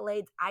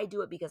accolades. I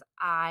do it because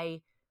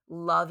I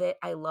love it.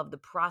 I love the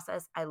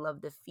process. I love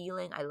the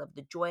feeling. I love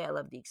the joy. I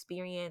love the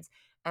experience.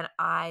 And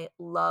I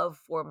love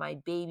for my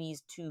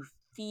babies to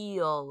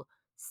feel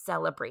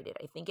celebrated.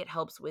 I think it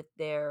helps with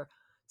their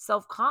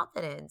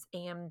self-confidence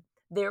and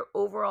their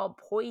overall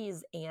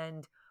poise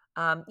and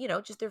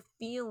just their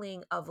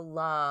feeling of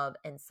love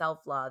and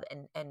self-love.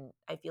 And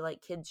I feel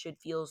like kids should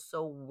feel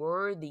so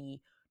worthy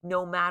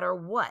no matter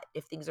what.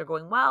 If things are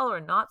going well or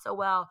not so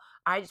well,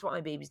 I just want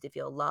my babies to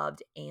feel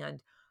loved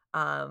and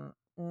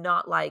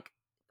not like,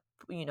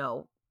 you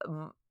know,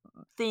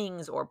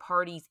 things or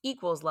parties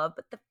equals love,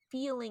 but the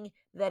feeling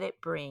that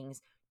it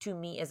brings to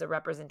me is a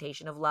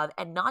representation of love,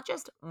 and not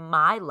just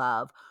my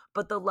love,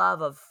 but the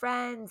love of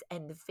friends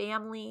and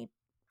family.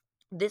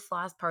 This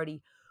last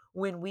party,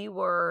 when we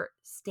were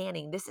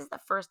standing, this is the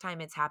first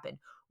time it's happened.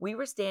 We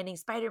were standing,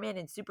 Spider-Man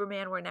and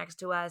Superman were next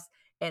to us,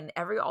 and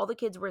all the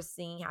kids were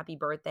singing happy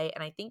birthday.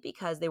 And I think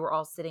because they were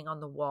all sitting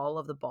on the wall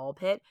of the ball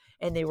pit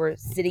and they were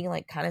sitting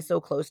like kind of so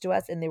close to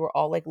us, and they were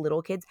all like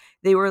little kids,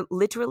 they were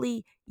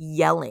literally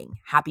yelling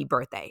happy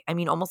birthday. I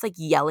mean, almost like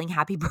yelling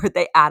happy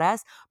birthday at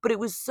us. But it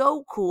was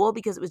so cool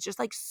because it was just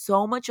like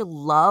so much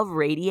love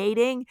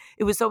radiating.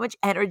 It was so much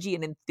energy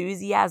and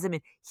enthusiasm,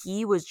 and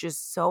he was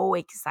just so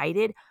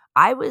excited.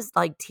 I was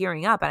like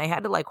tearing up, and I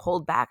had to like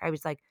hold back. I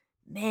was like,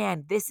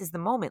 man, this is the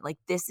moment. Like,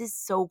 this is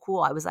so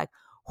cool. I was like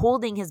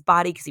holding his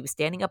body because he was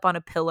standing up on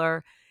a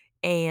pillar,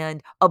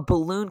 and a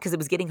balloon, because it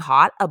was getting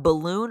hot, a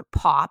balloon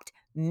popped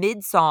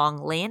mid-song,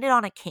 landed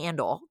on a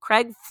candle.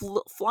 Craig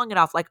flung it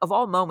off, like of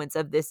all moments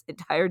of this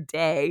entire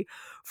day,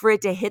 for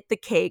it to hit the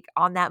cake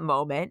on that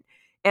moment.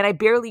 And I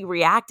barely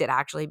reacted,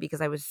 actually,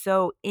 because I was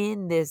so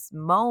in this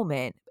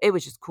moment. It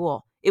was just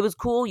cool. It was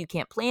cool. You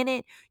can't plan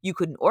it. You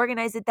couldn't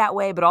organize it that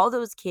way. But all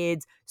those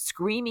kids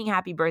screaming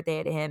happy birthday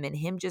at him, and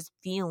him just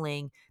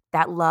feeling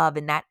that love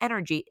and that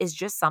energy is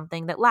just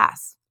something that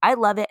lasts. I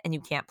love it, and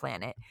you can't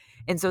plan it.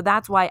 And so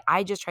that's why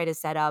I just try to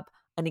set up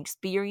an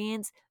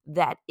experience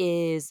that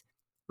is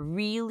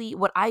really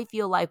what I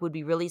feel like would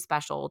be really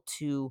special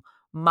to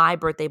my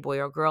birthday boy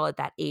or girl at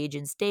that age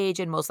and stage.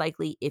 And most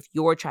likely, if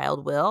your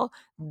child will,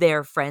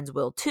 their friends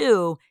will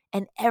too.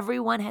 And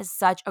everyone has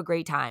such a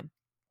great time.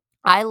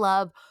 I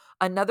love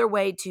Another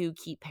way to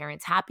keep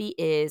parents happy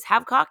is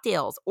have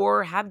cocktails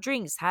or have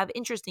drinks, have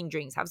interesting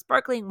drinks, have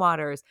sparkling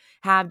waters,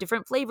 have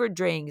different flavored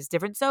drinks,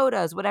 different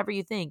sodas, whatever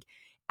you think.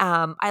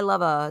 I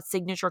love a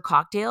signature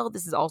cocktail.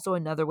 This is also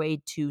another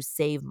way to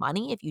save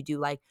money. If you do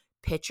like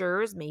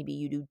pitchers, maybe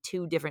you do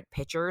 2 different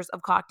pitchers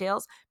of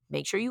cocktails,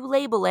 make sure you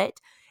label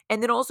it.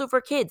 And then also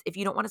for kids, if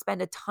you don't want to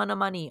spend a ton of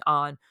money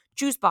on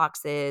juice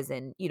boxes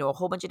and, a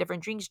whole bunch of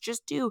different drinks,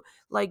 just do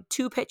like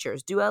 2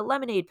 pitchers, do a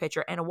lemonade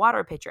pitcher and a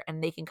water pitcher,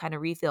 and they can kind of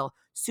refill.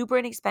 Super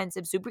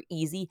inexpensive, super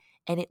easy,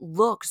 and it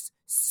looks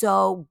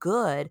so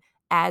good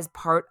as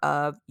part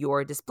of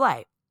your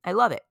display. I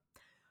love it.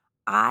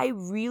 I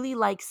really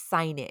like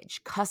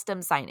signage, custom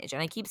signage.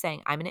 And I keep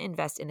saying I'm going to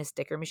invest in a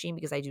sticker machine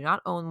because I do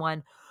not own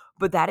one.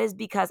 But that is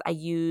because I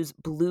use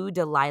Blue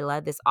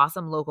Delilah, this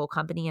awesome local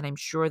company, and I'm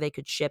sure they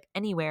could ship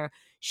anywhere.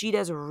 She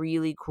does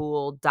really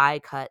cool die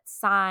cut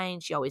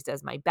signs. She always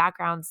does my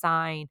background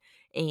sign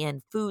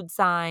and food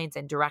signs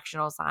and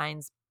directional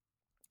signs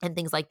and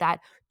things like that.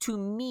 To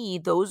me,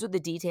 those are the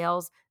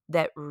details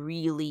that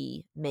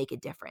really make a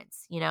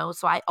difference.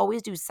 So I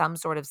always do some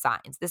sort of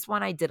signs. This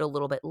one I did a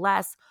little bit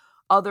less.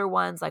 Other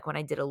ones, like when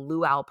I did a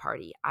luau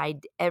party,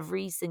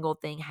 every single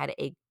thing had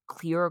a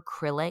clear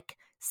acrylic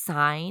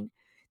sign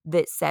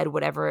that said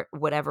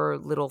whatever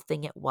little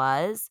thing it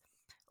was.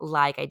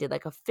 Like I did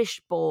like a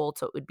fish bowl,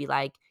 so it would be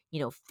like,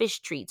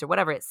 fish treats or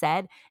whatever it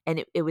said.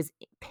 And it was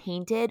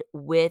painted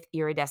with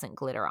iridescent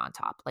glitter on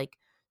top. Like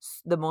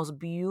the most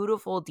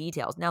beautiful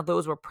details. Now,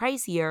 those were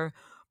pricier,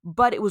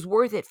 but it was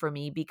worth it for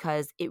me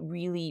because it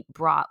really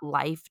brought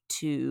life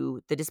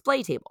to the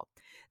display table.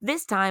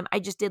 This time, I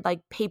just did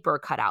like paper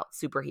cutout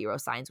superhero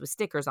signs with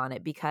stickers on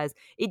it because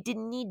it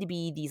didn't need to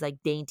be these like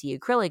dainty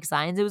acrylic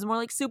signs. It was more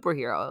like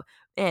superhero,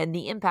 and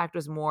the impact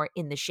was more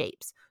in the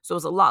shapes. So it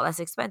was a lot less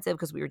expensive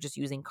because we were just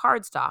using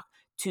cardstock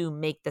to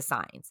make the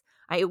signs.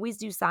 I always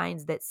do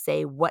signs that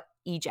say what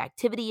each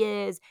activity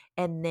is,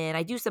 and then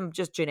I do some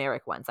just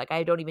generic ones. Like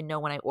I don't even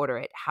know when I order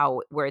it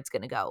where it's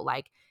going to go.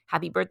 Like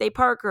happy birthday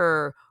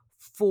Parker,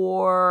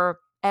 forever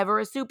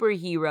a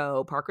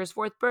superhero, Parker's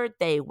 4th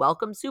birthday,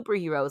 welcome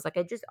superheroes. Like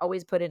I just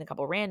always put in a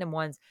couple random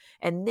ones.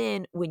 And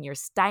then when you're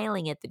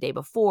styling it the day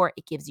before,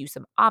 it gives you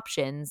some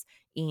options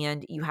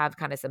and you have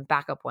kind of some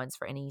backup ones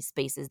for any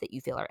spaces that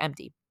you feel are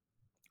empty.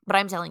 But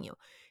I'm telling you,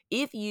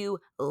 if you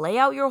lay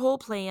out your whole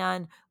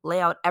plan, lay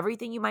out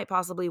everything you might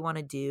possibly want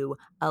to do,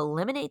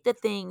 eliminate the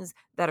things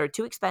that are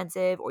too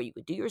expensive or you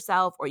could do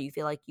yourself or you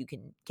feel like you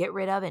can get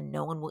rid of and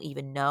no one will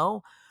even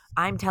know,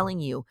 I'm telling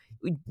you,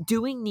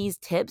 doing these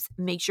tips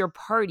makes your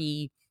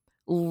party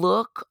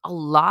look a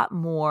lot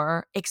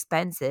more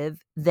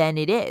expensive than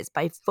it is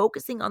by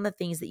focusing on the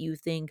things that you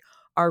think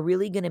are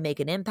really going to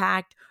make an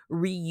impact,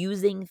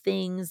 reusing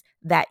things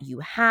that you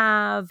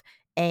have,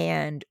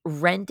 and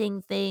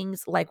renting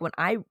things. Like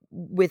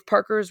with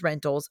Parker's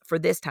rentals for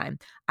this time,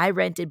 I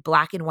rented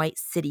black and white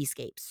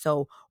cityscapes.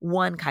 So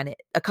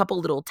a couple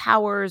little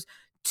towers,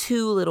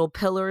 2 little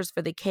pillars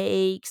for the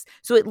cakes.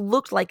 So it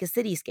looked like a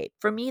cityscape.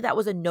 For me, that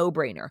was a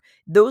no-brainer.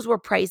 Those were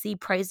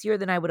pricier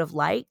than I would have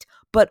liked,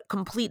 but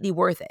completely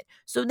worth it.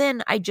 So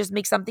then I just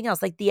make something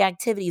else. Like the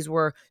activities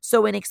were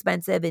so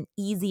inexpensive and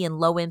easy and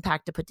low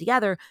impact to put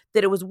together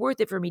that it was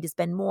worth it for me to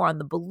spend more on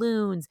the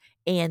balloons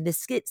and the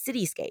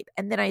cityscape.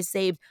 And then I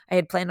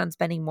had planned on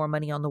spending more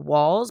money on the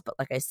walls. But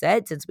like I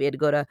said, since we had to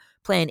go to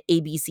plan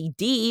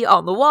ABCD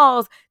on the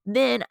walls,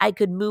 then I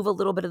could move a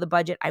little bit of the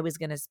budget I was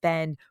going to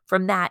spend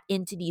from that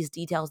into these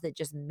details that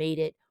just made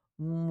it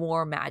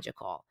more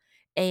magical.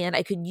 And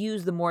I could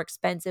use the more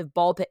expensive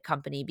ball pit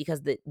company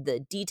because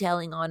the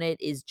detailing on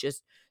it is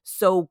just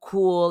so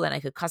cool, and I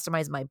could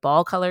customize my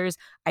ball colors.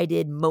 I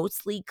did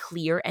mostly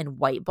clear and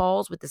white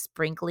balls with the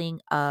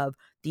sprinkling of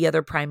the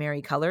other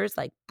primary colors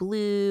like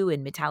blue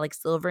and metallic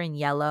silver and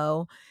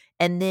yellow.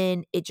 And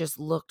then it just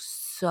looked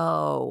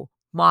so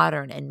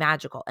modern and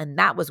magical, and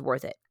that was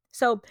worth it.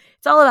 So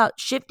it's all about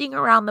shifting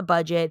around the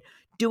budget,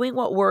 doing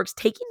what works,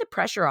 taking the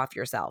pressure off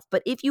yourself.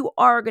 But if you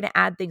are going to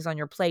add things on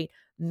your plate,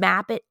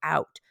 map it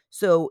out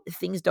so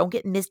things don't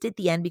get missed at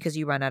the end because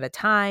you run out of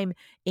time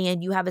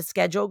and you have a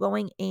schedule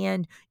going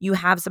and you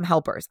have some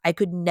helpers. I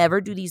could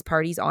never do these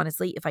parties,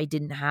 honestly, if I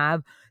didn't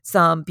have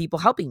some people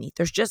helping me.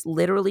 There's just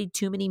literally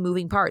too many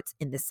moving parts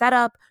in the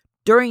setup,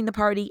 during the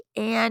party,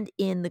 and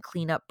in the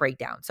cleanup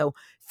breakdown. So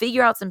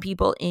figure out some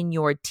people in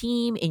your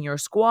team, in your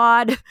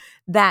squad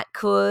that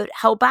could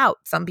help out.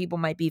 Some people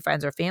might be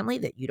friends or family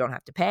that you don't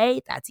have to pay.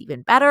 That's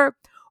even better.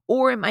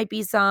 Or it might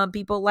be some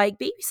people like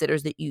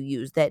babysitters that you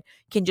use that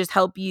can just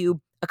help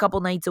you a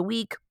couple nights a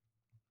week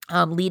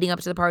leading up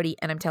to the party.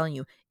 And I'm telling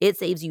you, it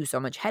saves you so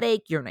much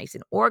headache. You're nice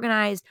and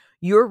organized.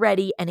 You're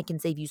ready. And it can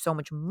save you so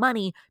much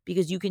money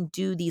because you can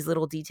do these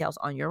little details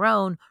on your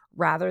own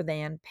rather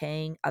than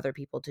paying other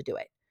people to do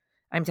it.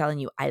 I'm telling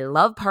you, I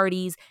love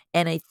parties.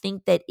 And I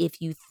think that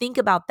if you think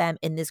about them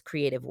in this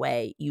creative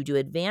way, you do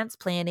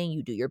advanced planning,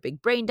 you do your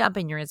big brain dump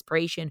and your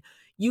inspiration,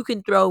 you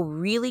can throw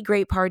really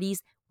great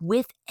parties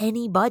with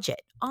any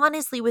budget.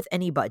 Honestly, with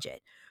any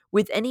budget.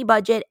 With any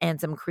budget and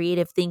some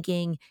creative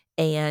thinking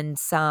and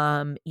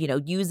some,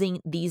 using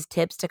these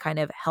tips to kind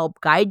of help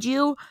guide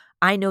you,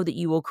 I know that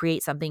you will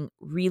create something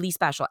really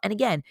special. And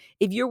again,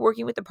 if you're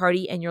working with a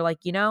party and you're like,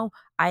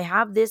 I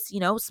have this,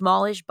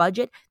 smallish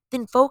budget,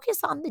 then focus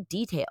on the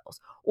details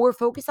or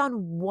focus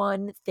on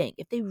one thing.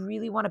 If they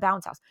really want a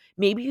bounce house,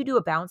 maybe you do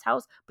a bounce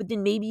house, but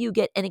then maybe you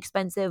get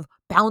inexpensive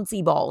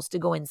bouncy balls to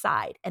go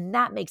inside, and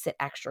that makes it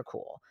extra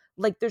cool.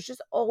 Like there's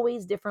just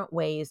always different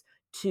ways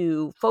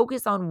to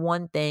focus on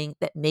one thing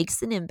that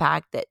makes an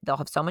impact that they'll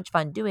have so much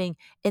fun doing,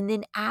 and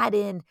then add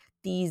in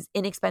these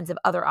inexpensive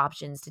other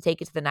options to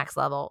take it to the next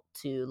level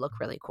to look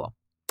really cool.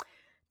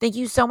 Thank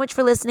you so much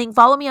for listening.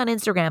 Follow me on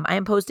Instagram. I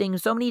am posting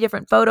so many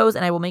different photos,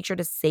 and I will make sure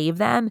to save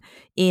them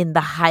in the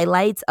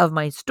highlights of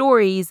my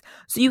stories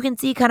so you can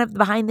see kind of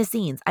behind the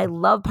scenes. I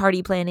love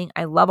party planning.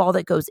 I love all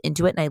that goes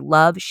into it, and I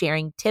love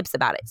sharing tips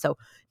about it. So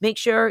make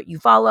sure you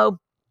follow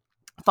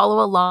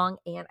along,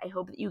 and I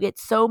hope that you get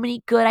so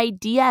many good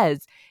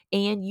ideas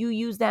and you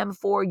use them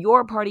for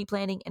your party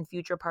planning and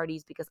future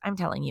parties, because I'm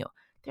telling you,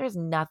 there's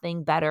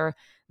nothing better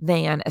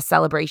than a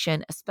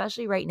celebration,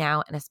 especially right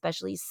now, and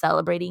especially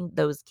celebrating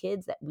those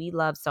kids that we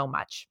love so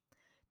much.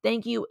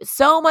 Thank you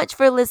so much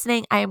for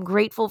listening. I am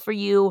grateful for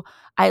you.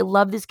 I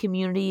love this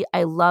community.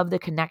 I love the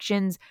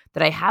connections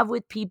that I have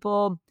with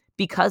people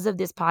because of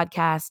this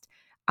podcast.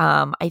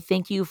 I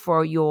thank you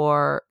for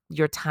your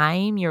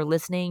time, your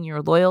listening,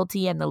 your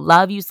loyalty, and the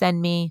love you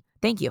send me.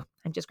 Thank you.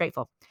 I'm just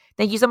grateful.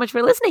 Thank you so much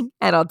for listening,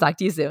 and I'll talk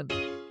to you soon.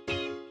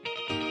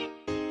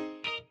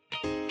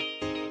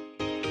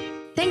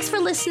 Thanks for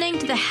listening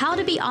to the How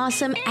to Be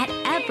Awesome at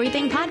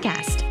Everything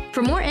podcast.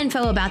 For more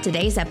info about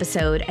today's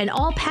episode and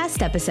all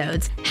past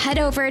episodes, head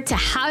over to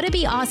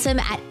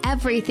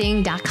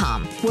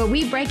howtobeawesomeateverything.com, where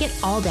we break it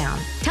all down.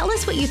 Tell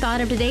us what you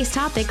thought of today's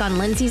topic on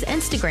Lindsay's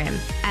Instagram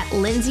at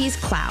Lindsay's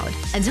Cloud.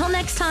 Until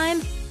next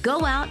time,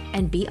 go out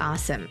and be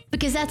awesome,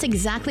 because that's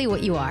exactly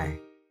what you are.